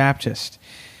John the Baptist.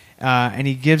 And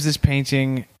he gives this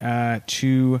painting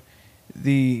to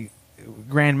the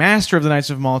Grand Master of the Knights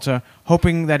of Malta,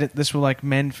 hoping that this will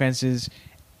mend fences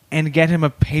and get him a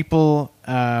papal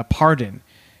pardon,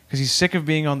 because he's sick of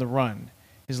being on the run.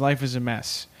 His life is a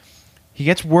mess. He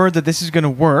gets word that this is going to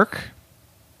work.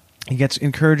 He gets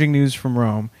encouraging news from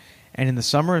Rome. And in the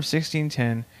summer of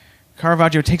 1610,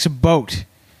 Caravaggio takes a boat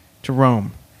to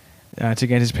Rome to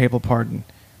get his papal pardon.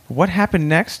 What happened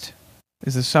next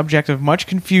is the subject of much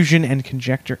confusion and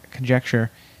conjecture,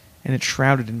 and it's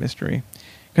shrouded in mystery.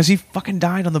 Because he fucking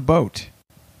died on the boat.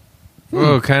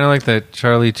 Whoa, kind of like that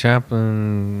Charlie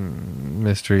Chaplin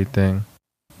mystery thing.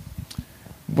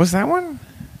 Was that one?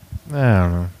 I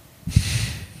don't know.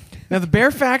 Now, the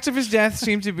bare facts of his death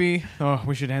seem to be... Oh,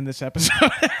 we should end this episode.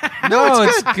 No,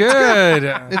 it's good.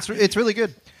 It's really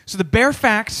good. So the bare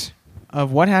facts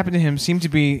of what happened to him seem to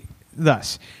be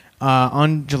thus.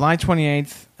 On July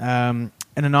 28th, an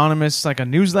anonymous, a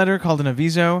newsletter called an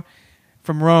Aviso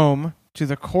from Rome to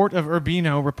the court of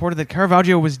Urbino reported that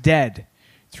Caravaggio was dead.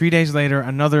 3 days later,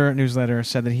 another newsletter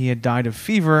said that he had died of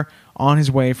fever on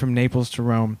his way from Naples to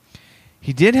Rome.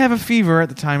 He did have a fever at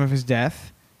the time of his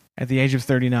death, at the age of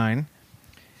 39,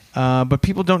 but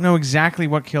people don't know exactly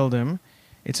what killed him.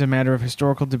 It's a matter of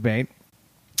historical debate.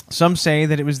 Some say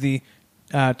that it was the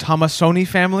Tomasoni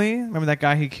family. Remember that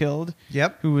guy he killed?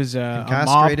 Yep. Who was a mob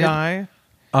Castrated. guy.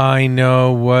 I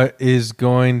know what is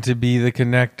going to be the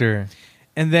connector.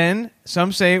 And then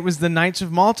some say it was the Knights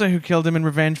of Malta who killed him in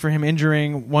revenge for him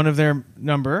injuring one of their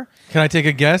number. Can I take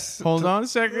a guess? Hold on a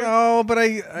second. No, but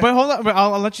But hold on. But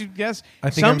I'll let you guess. I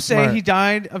think Some I'm say smart. he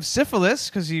died of syphilis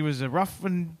because he was a rough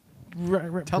and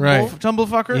Right. tumble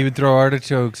fucker. He would throw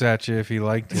artichokes at you if he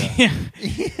liked you.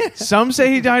 Some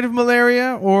say he died of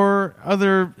malaria or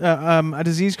other a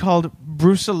disease called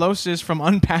brucellosis from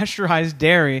unpasteurized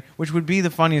dairy, which would be the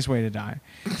funniest way to die.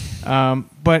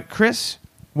 But Chris,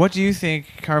 what do you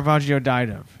think Caravaggio died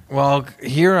of? Well,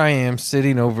 here I am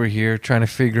sitting over here trying to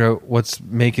figure out what's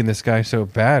making this guy so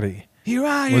batty. Here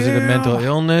I am. Was it a mental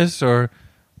illness or,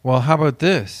 well, how about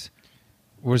this?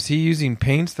 Was he using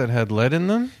paints that had lead in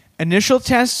them? Initial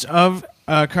tests of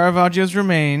Caravaggio's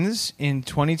remains in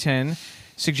 2010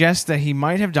 suggest that he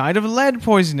might have died of lead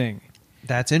poisoning.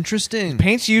 That's interesting.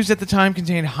 Paints used at the time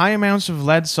contained high amounts of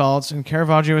lead salts, and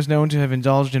Caravaggio is known to have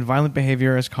indulged in violent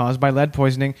behavior as caused by lead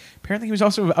poisoning. Apparently, he was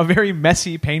also a very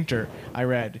messy painter, I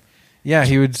read. Yeah,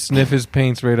 he would sniff his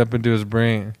paints right up into his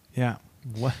brain. Yeah.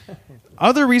 What?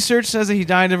 Other research says that he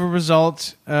died of a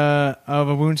result of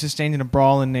a wound sustained in a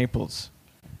brawl in Naples.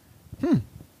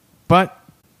 But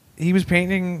he was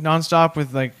painting nonstop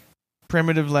with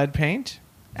primitive lead paint,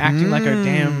 acting like a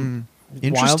damn wild,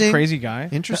 Interesting. crazy guy.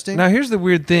 Interesting. Now, here's the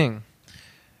weird thing.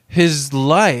 His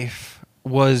life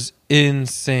was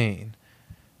insane.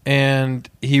 And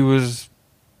he was,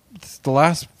 the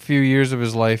last few years of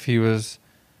his life, he was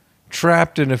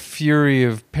trapped in a fury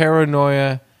of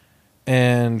paranoia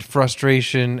and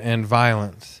frustration and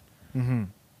violence. Mm-hmm.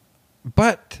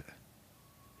 But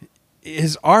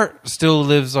his art still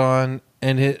lives on,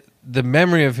 and the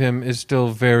memory of him is still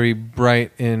very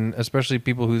bright in, especially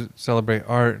people who celebrate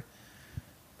art.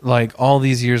 All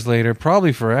these years later,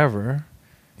 probably forever.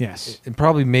 Yes. It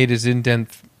probably made his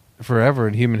indent forever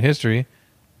in human history.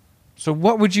 So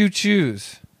what would you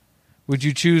choose? Would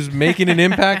you choose making an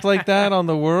impact like that on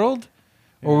the world?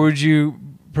 Or would you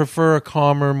prefer a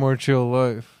calmer, more chill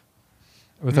life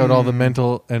without all the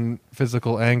mental and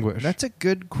physical anguish? That's a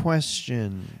good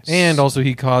question. And also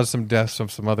he caused some deaths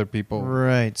of some other people.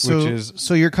 Right. So, Which is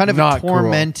so you're kind of a not cool.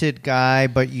 tormented guy,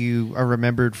 but you are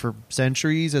remembered for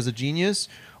centuries as a genius,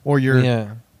 or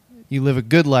you live a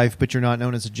good life, but you're not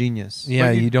known as a genius. Yeah,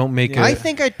 you don't make I it.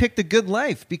 think I'd pick the good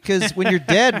life because when you're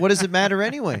dead, what does it matter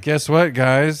anyway? Guess what,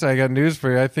 guys? I got news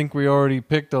for you. I think we already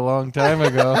picked a long time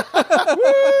ago.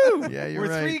 Yeah, you're We're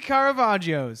right. three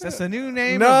Caravaggios. That's the new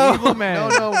name No. of Evil Man.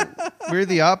 No, we're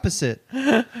the opposite.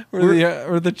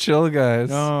 We're the chill guys.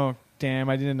 No, damn,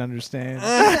 I didn't understand.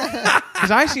 Because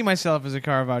I see myself as a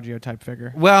Caravaggio type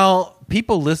figure. Well,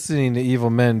 people listening to Evil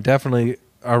Men definitely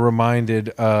are reminded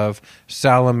of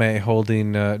Salome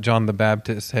holding John the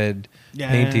Baptist's head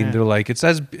painting. They're like, it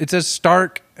says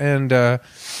stark and the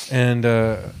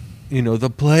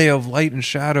play of light and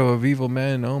shadow of evil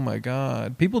men. Oh my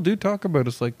God, people do talk about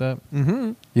us like that.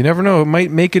 Mm-hmm. You never know; it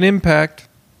might make an impact.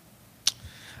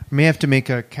 May have to make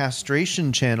a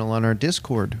castration channel on our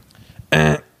Discord.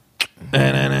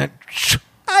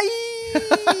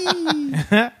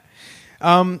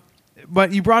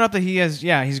 But you brought up that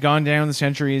he's gone down the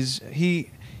centuries. He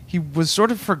was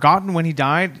sort of forgotten when he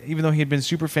died, even though he had been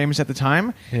super famous at the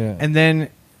time. Yeah. And then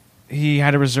he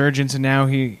had a resurgence, and now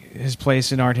his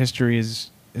place in art history is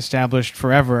established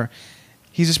forever.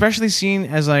 He's especially seen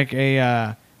as like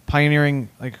a pioneering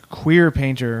like queer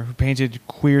painter who painted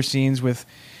queer scenes with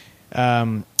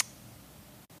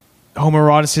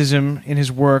homoeroticism in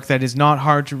his work that is not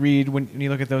hard to read when you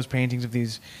look at those paintings of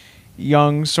these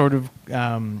young sort of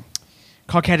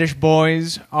coquettish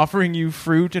boys offering you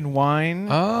fruit and wine.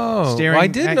 Oh, staring well, I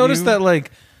did at notice you. that like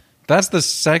that's the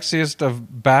sexiest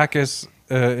of Bacchus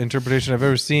interpretation I've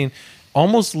ever seen.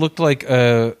 Almost looked like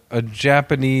a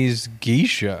Japanese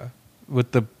geisha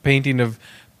with the painting of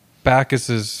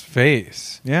Bacchus's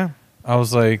face. Yeah. I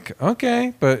was like,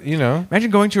 okay, but you know,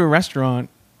 Imagine going to a restaurant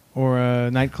or a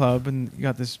nightclub and you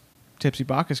got this tipsy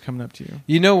Bacchus coming up to you.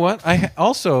 you know what?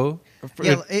 Also,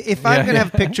 Yeah, if I'm going to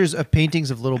have pictures of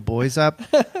paintings of little boys up,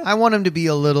 I want them to be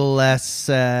a little less,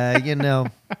 something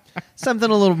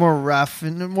a little more rough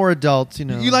and more adult, you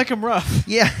know. You like them rough.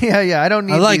 Yeah. I don't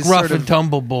need I like these rough sort and of,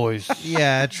 tumble boys.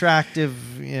 yeah, attractive,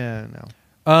 yeah,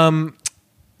 no.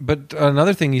 But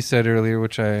another thing you said earlier,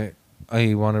 which I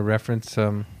want to reference,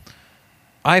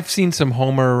 I've seen some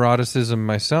homoeroticism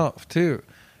myself too.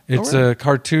 It's really? a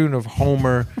cartoon of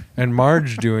Homer and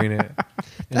Marge doing it.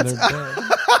 In their bed.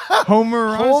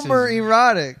 Homer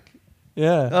erotic.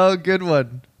 Yeah. Oh, good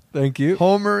one. Thank you.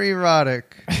 Homer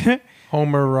erotic.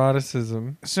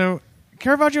 Homoeroticism. So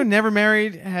Caravaggio never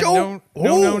married, had no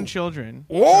known children.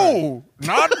 Whoa!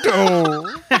 Not do.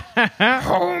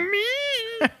 Homie.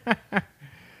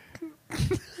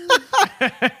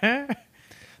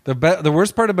 The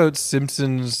worst part about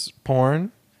Simpsons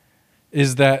porn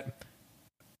is that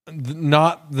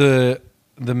not the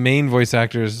main voice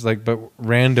actors, like, but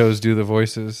randos do the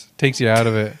voices. Takes you out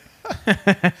of it.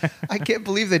 I can't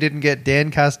believe they didn't get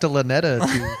Dan Castellaneta to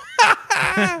do it.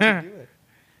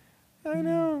 I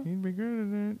know. He'd be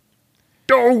good at it.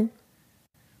 Do.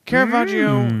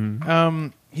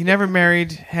 Caravaggio, he never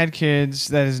married, had kids,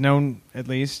 that is known at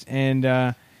least,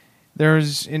 and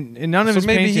there's in none of So his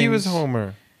maybe paintings. he was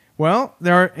Homer. Well,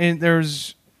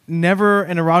 there's never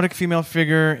an erotic female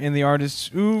figure in the artist's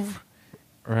oeuvre.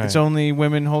 Right. It's only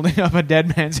women holding up a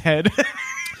dead man's head.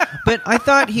 But I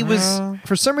thought he was,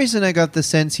 for some reason I got the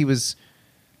sense he was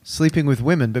sleeping with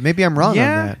women, but maybe I'm wrong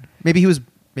Yeah. on that.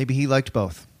 Maybe he liked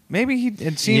both. Maybe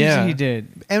it seems Yeah. he did.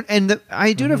 And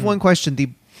I do have one question.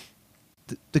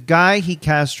 The guy he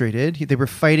castrated, they were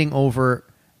fighting over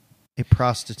a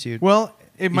prostitute. Well,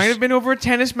 it might have been over a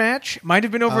tennis match, might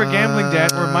have been over a gambling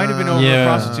debt, or it might have been over Yeah. a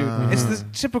prostitute. It's the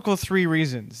typical three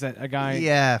reasons that a guy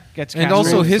Yeah. gets And castrated.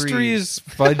 also, Three. history is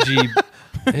fudgy.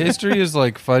 History is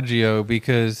like fudgio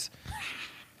because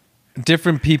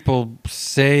different people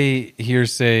say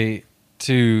hearsay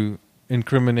to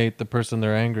incriminate the person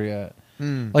they're angry at.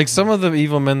 Like some of the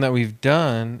evil men that we've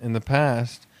done in the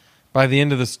past, by the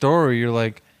end of the story, you're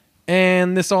like,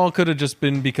 and this all could have just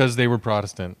been because they were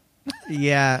Protestant.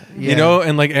 Yeah. You know,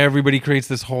 and like everybody creates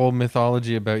this whole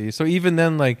mythology about you. So even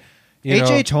then, like, you know,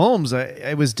 H.H. Holmes,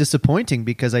 it was disappointing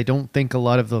because I don't think a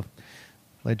lot of the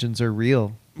legends are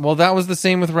real. well, that was the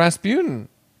same with Rasputin.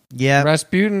 Yeah.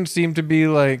 Rasputin seemed to be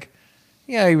like,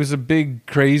 yeah, he was a big,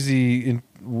 crazy,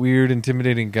 weird,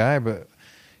 intimidating guy, but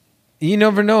you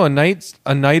never know. A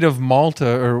knight of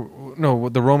Malta, or no,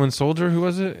 the Roman soldier, who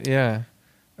was it? Yeah,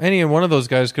 any one of those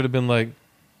guys could have been like,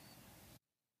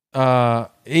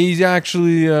 he's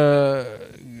actually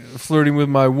flirting with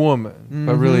my woman,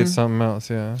 but really it's something else.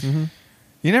 Yeah,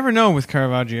 You never know with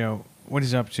Caravaggio what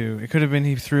he's up to. It could have been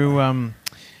he threw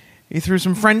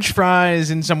some French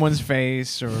fries in someone's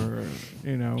face, or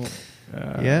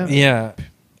Yeah. yeah.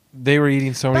 They were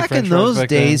eating so many Back French in fries those back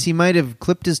days, then. he might have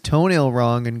clipped his toenail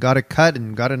wrong and got a cut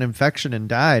and got an infection and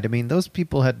died. I mean, those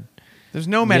people had... There's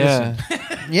no medicine.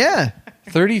 Yeah. Yeah.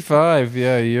 35,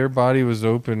 yeah, your body was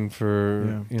open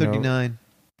for you know, 39.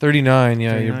 39, yeah,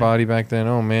 your 39. body back then.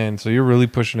 Oh man, so you're really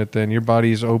pushing it then. Your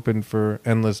body's open for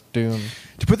endless doom.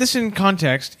 To put this in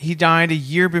context, he died a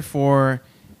year before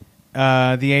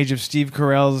the age of Steve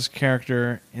Carell's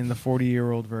character in The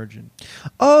 40-Year-Old Virgin.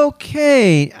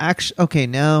 Okay. Okay,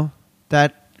 now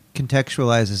that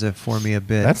contextualizes it for me a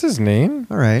bit. That's his name?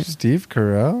 all right. Steve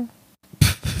Carell?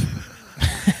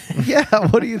 Yeah,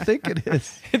 what do you think it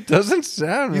is? It doesn't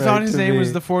sound You right thought his to name me.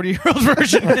 was The 40-Year-Old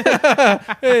Virgin?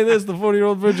 Hey, there's the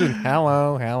 40-year-old virgin.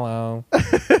 Hello.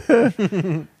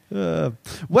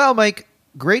 Well, Mike,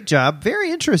 great job.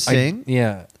 Very interesting.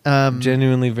 Yeah,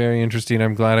 genuinely very interesting.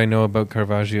 I'm glad I know about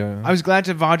Caravaggio. I was glad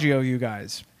to Vaggio you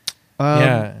guys.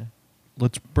 yeah,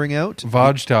 Let's bring out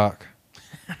Vaj talk.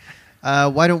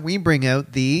 Why don't we bring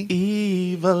out the...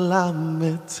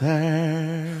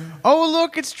 Evilometer. Oh,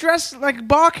 look, it's dressed like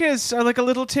Bacchus, or like a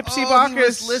little tipsy Bacchus. He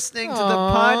was listening to the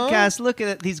podcast. Look at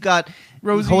it. He's got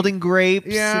Rosie. holding grapes.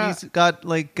 Yeah. And he's got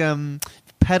like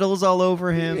petals all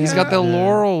over him. He's got the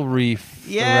laurel wreath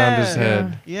around his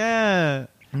head. Yeah.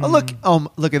 Oh, look.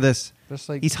 Oh, look at this. Just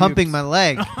like He's humping pubes. my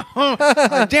leg.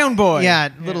 Down boy. Yeah,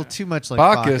 a little too much like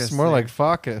Bacchus, more there. like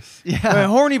Focus. Yeah.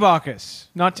 Horny Bacchus,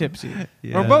 not tipsy.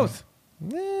 Yeah. Or both.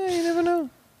 Yeah, you never know.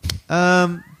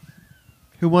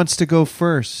 Who wants to go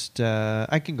first?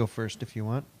 I can go first if you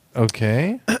want.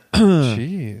 Okay.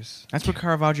 Jeez. That's what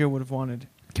Caravaggio would have wanted.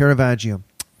 Caravaggio.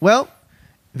 Well,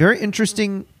 very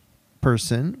interesting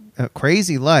person.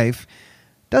 Crazy life.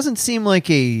 Doesn't seem like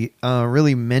a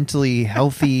really mentally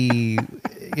healthy,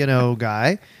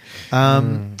 guy.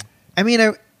 I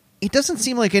mean, it doesn't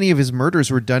seem like any of his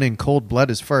murders were done in cold blood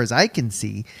as far as I can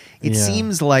see. It Yeah.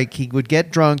 seems like he would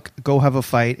get drunk, go have a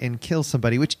fight, and kill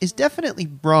somebody, which is definitely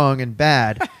wrong and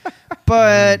bad,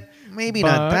 but maybe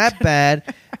not that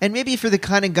bad. And maybe for the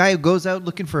kind of guy who goes out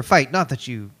looking for a fight, not that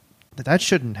that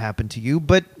shouldn't happen to you,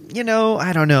 but,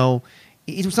 I don't know.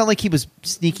 It was not like he was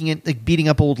sneaking in, like beating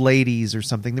up old ladies or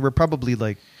something. They were probably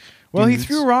like... Well, he dudes.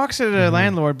 threw rocks at a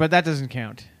landlord, but that doesn't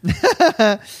count.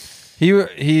 He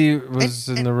was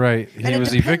in the right. and He it was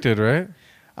depend- evicted, right?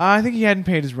 I think he hadn't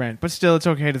paid his rent, but still, it's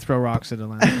okay to throw rocks at a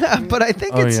landlord. But I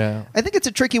think Oh, it's yeah. I think it's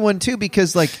a tricky one too,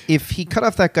 because like if he cut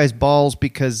off that guy's balls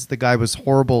because the guy was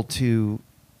horrible to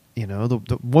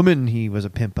the woman he was a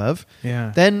pimp of,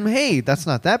 Yeah. then hey, that's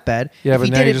not that bad. Yeah, if but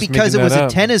he now did you're it just because it making was that a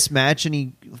up. tennis match and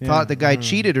he thought the guy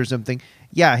cheated or something,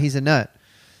 yeah, he's a nut.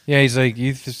 Yeah, he's like,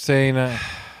 saying,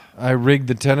 I rigged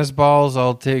the tennis balls,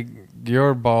 I'll take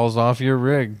your balls off your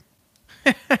rig.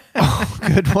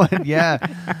 Good one, yeah.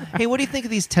 Hey, what do you think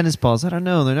of these tennis balls? I don't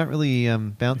know, they're not really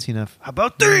bouncy enough. How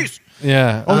about these?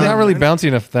 Yeah. Oh, they're not really bouncy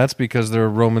enough. That's because they're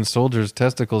Roman soldiers'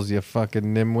 testicles, you fucking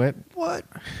nimwit. What?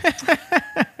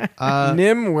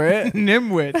 Nimwit.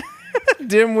 Nimwit.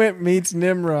 Dimwit meets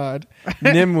Nimrod.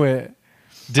 Nimwit.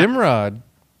 Dimrod.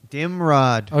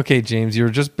 Dimrod. Okay, James, you were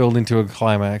just building to a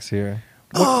climax here.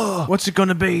 What's it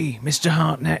gonna be, Mr.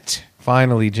 Hartnett?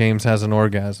 Finally, James has an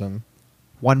orgasm.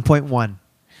 1.1.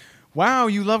 Wow,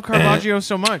 you love Caravaggio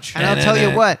so much. And I'll tell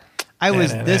you what, I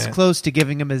was this close to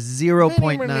giving him a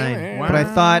 0.9, but I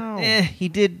thought, he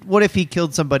did. What if he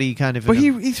killed somebody? Kind of. But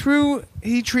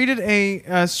he treated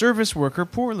a service worker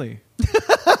poorly.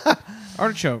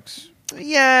 Artichokes.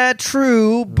 Yeah,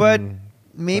 true, but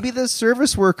maybe the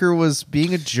service worker was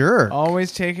being a jerk.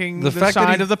 Always taking The the fact that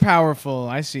side he- of the powerful.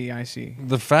 I see.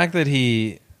 The fact that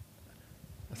he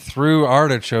threw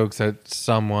artichokes at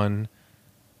someone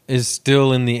is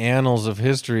still in the annals of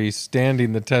history,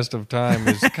 standing the test of time,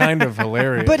 is kind of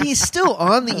hilarious. But he's still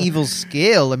on the evil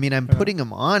scale. I mean, I'm putting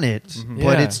him on it,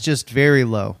 but Yeah. it's just very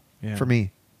low Yeah. for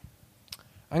me.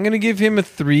 I'm going to give him a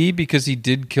 3 because he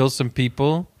did kill some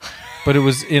people, but it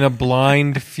was in a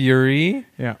blind fury,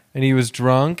 Yeah. and he was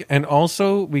drunk. And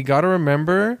also, we got to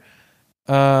remember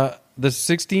the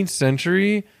 16th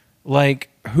century, like,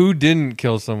 who didn't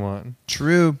kill someone?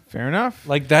 True. Fair enough.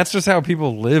 Like, that's just how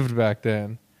people lived back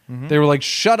then. They were like,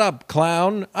 shut up,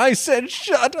 clown. I said,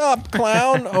 shut up,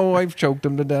 clown. Oh, I've choked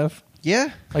him to death. Yeah.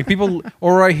 Like, people,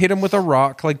 or I hit him with a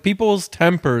rock. Like, people's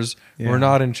tempers Yeah. were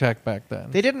not in check back then.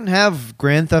 They didn't have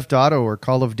Grand Theft Auto or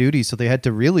Call of Duty, so they had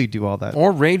to really do all that.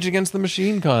 Or Rage Against the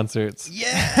Machine concerts.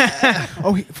 Yeah.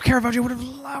 Caravaggio would have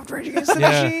loved Rage Against the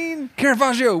Yeah. Machine.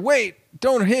 Caravaggio, wait,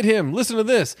 don't hit him. Listen to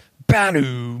this.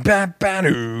 Banu, ba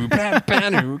banu, ba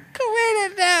banu.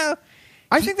 Quit it now.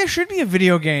 I think there should be a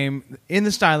video game in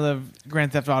the style of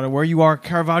Grand Theft Auto where you are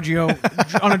Caravaggio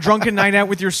on a drunken night out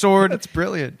with your sword, That's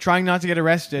brilliant. trying not to get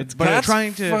arrested, but That's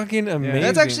trying to. fucking amazing.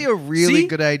 That's actually a really See?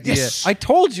 good idea. Yes. I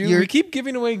told you, You're- we keep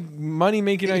giving away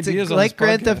money-making It's ideas on like this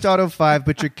Grand podcast. Theft Auto 5,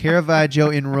 but you're Caravaggio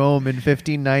in Rome in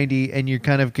 1590, and you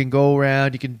kind of can go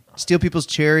around. You can steal people's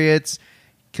chariots,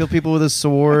 kill people with a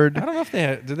sword, I don't know if they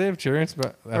had, did they have chariots,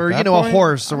 but at or that a point?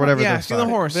 horse or whatever. Yeah, the steal a fuck.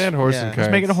 horse. They had horse Yeah. and Let's carts.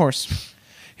 Let's make it a horse.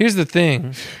 Here's the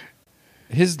thing.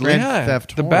 His Grand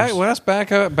Theft the Horse. last back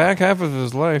half of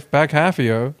his life, back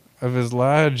halfio of his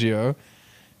lagio,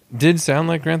 did sound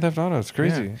like Grand Theft Auto. It's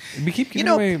crazy. We keep giving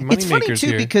away money it's funny makers too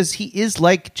here. because he is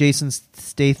like Jason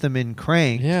Statham in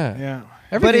Crank. yeah, Yeah.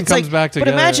 everything but it's comes like, back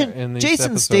together. But imagine in these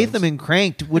Jason episodes. Statham in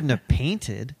Cranked wouldn't have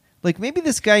painted. Like maybe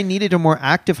this guy needed a more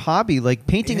active hobby. Like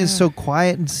painting is so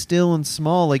quiet and still and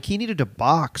small. Like he needed to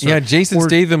box. Yeah, Jason or,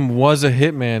 Statham was a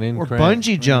hitman in or Crank.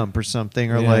 bungee jump or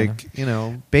something, or Yeah.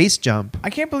 like base jump.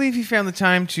 I can't believe he found the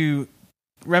time to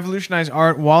revolutionize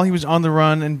art while he was on the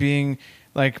run and being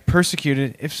like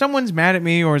persecuted. If someone's mad at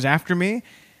me or is after me,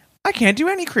 I can't do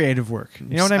any creative work.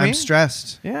 You know what I mean? I'm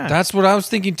stressed. Yeah. That's what I was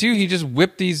thinking too. He just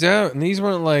whipped these out, and these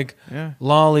weren't like Yeah.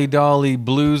 lolly dolly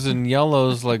blues and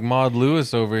yellows like Maud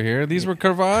Lewis over here. These were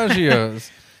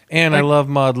Caravaggio's. And I love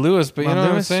Maud Lewis, but you Maud know what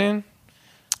I'm Lewis. saying?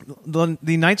 The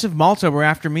Knights of Malta were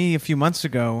after me a few months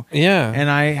ago, Yeah. and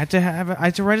I had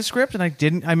to write a script, and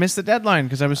I missed the deadline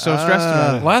because I was so stressed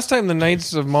about it. Last time the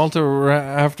Knights of Malta were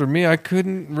after me, I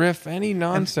couldn't riff any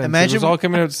nonsense. Imagine- it was all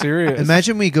coming out serious.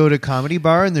 Imagine we go to comedy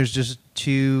bar and there's just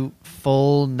two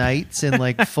full knights in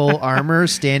like full armor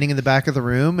standing in the back of the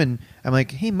room, and I'm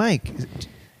like, "Hey, Mike,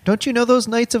 don't you know those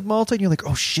Knights of Malta?" And you're like,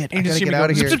 "Oh shit, I And you gotta just see get me out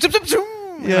go, of here." "Zip, zip, zip, zoom,"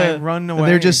 and I run away. And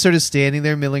they're just sort of standing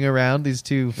there milling around, these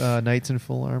two knights in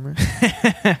full armor.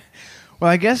 Well,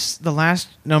 I guess the last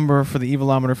number for the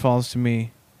Evilometer falls to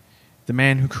me, the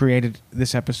man who created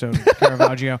this episode,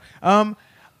 Caravaggio.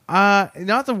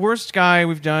 Not the worst guy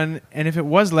we've done, and if it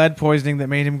was lead poisoning that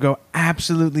made him go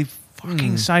absolutely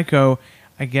fucking psycho,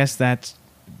 I guess that's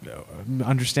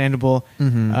understandable.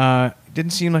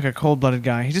 Didn't seem like a cold-blooded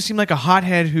guy. He just seemed like a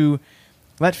hothead who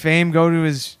let fame go to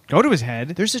his head.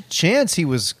 There's a chance he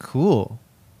was cool.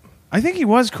 I think he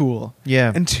was cool.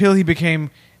 Yeah. Until he became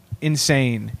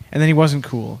insane, and then he wasn't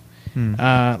cool.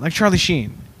 Like Charlie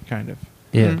Sheen, kind of.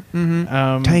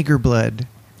 yeah. Tiger blood.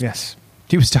 Yes.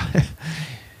 He was.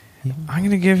 I'm going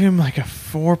to give him like a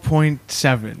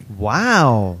 4.7.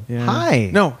 Wow. Yeah. Hi.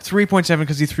 No, 3.7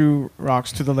 because he threw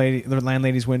rocks to the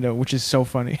landlady's window, which is so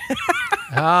funny.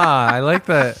 I like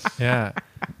that. Yeah.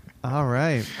 All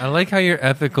right. I like how your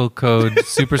ethical code,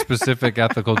 super specific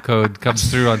ethical code, comes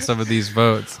through on some of these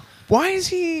votes. Why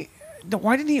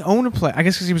didn't he own a play? I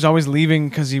guess because he was always leaving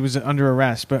because he was under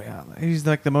arrest. But he's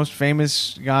like the most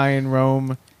famous guy in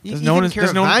Rome. Does no one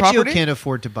Caravaggio property? can't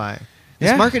afford to buy. This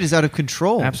Yeah. market is out of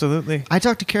control. Absolutely. I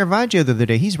talked to Caravaggio the other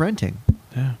day. He's renting.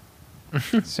 Yeah.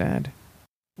 Sad.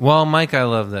 Well, Mike, I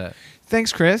love that.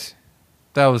 Thanks, Chris.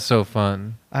 That was so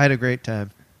fun. I had a great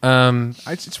time.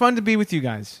 It's fun to be with you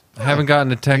guys. I haven't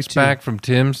gotten a text too. back from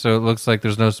Tim, so it looks like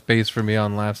there's no space for me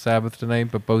on Laugh Sabbath tonight,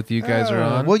 but both you guys are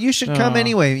on. Well, you should come Aw.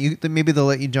 anyway. Maybe they'll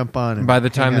let you jump on. And By the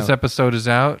time hang this out. episode is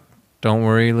out, don't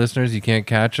worry, listeners, you can't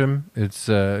catch him. It's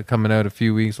coming out a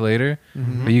few weeks later.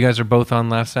 But you guys are both on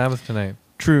Laugh Sabbath tonight.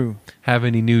 True. Have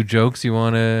any new jokes you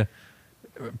want to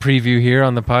preview here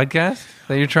on the podcast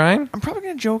that you're trying? I'm probably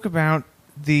going to joke about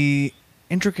the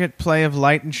intricate play of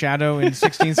light and shadow in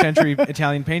 16th century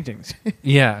Italian paintings.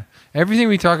 Yeah. Everything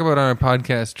we talk about on our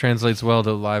podcast translates well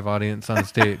to a live audience on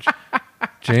stage.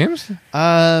 James?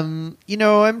 I'm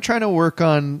trying to work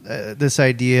on this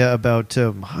idea about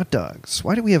hot dogs.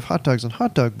 Why do we have hot dogs on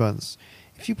hot dog buns?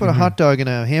 If you put a hot dog in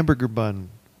a hamburger bun,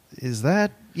 is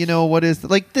that, what is...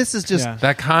 Like, this is just... Yeah.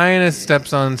 That kind of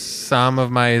steps on some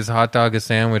of my is hot dog a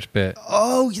sandwich bit.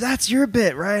 Oh, that's your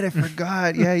bit, right? I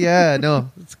forgot. Yeah. No,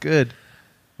 it's good.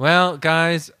 Well,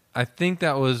 guys, I think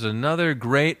that was another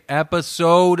great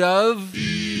episode of...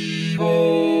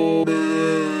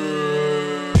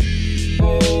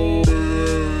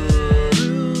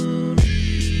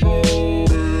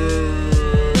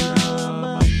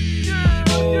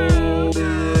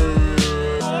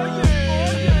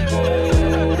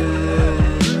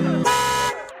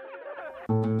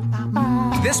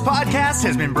 This podcast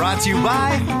has been brought to you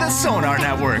by the Sonar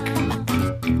Network.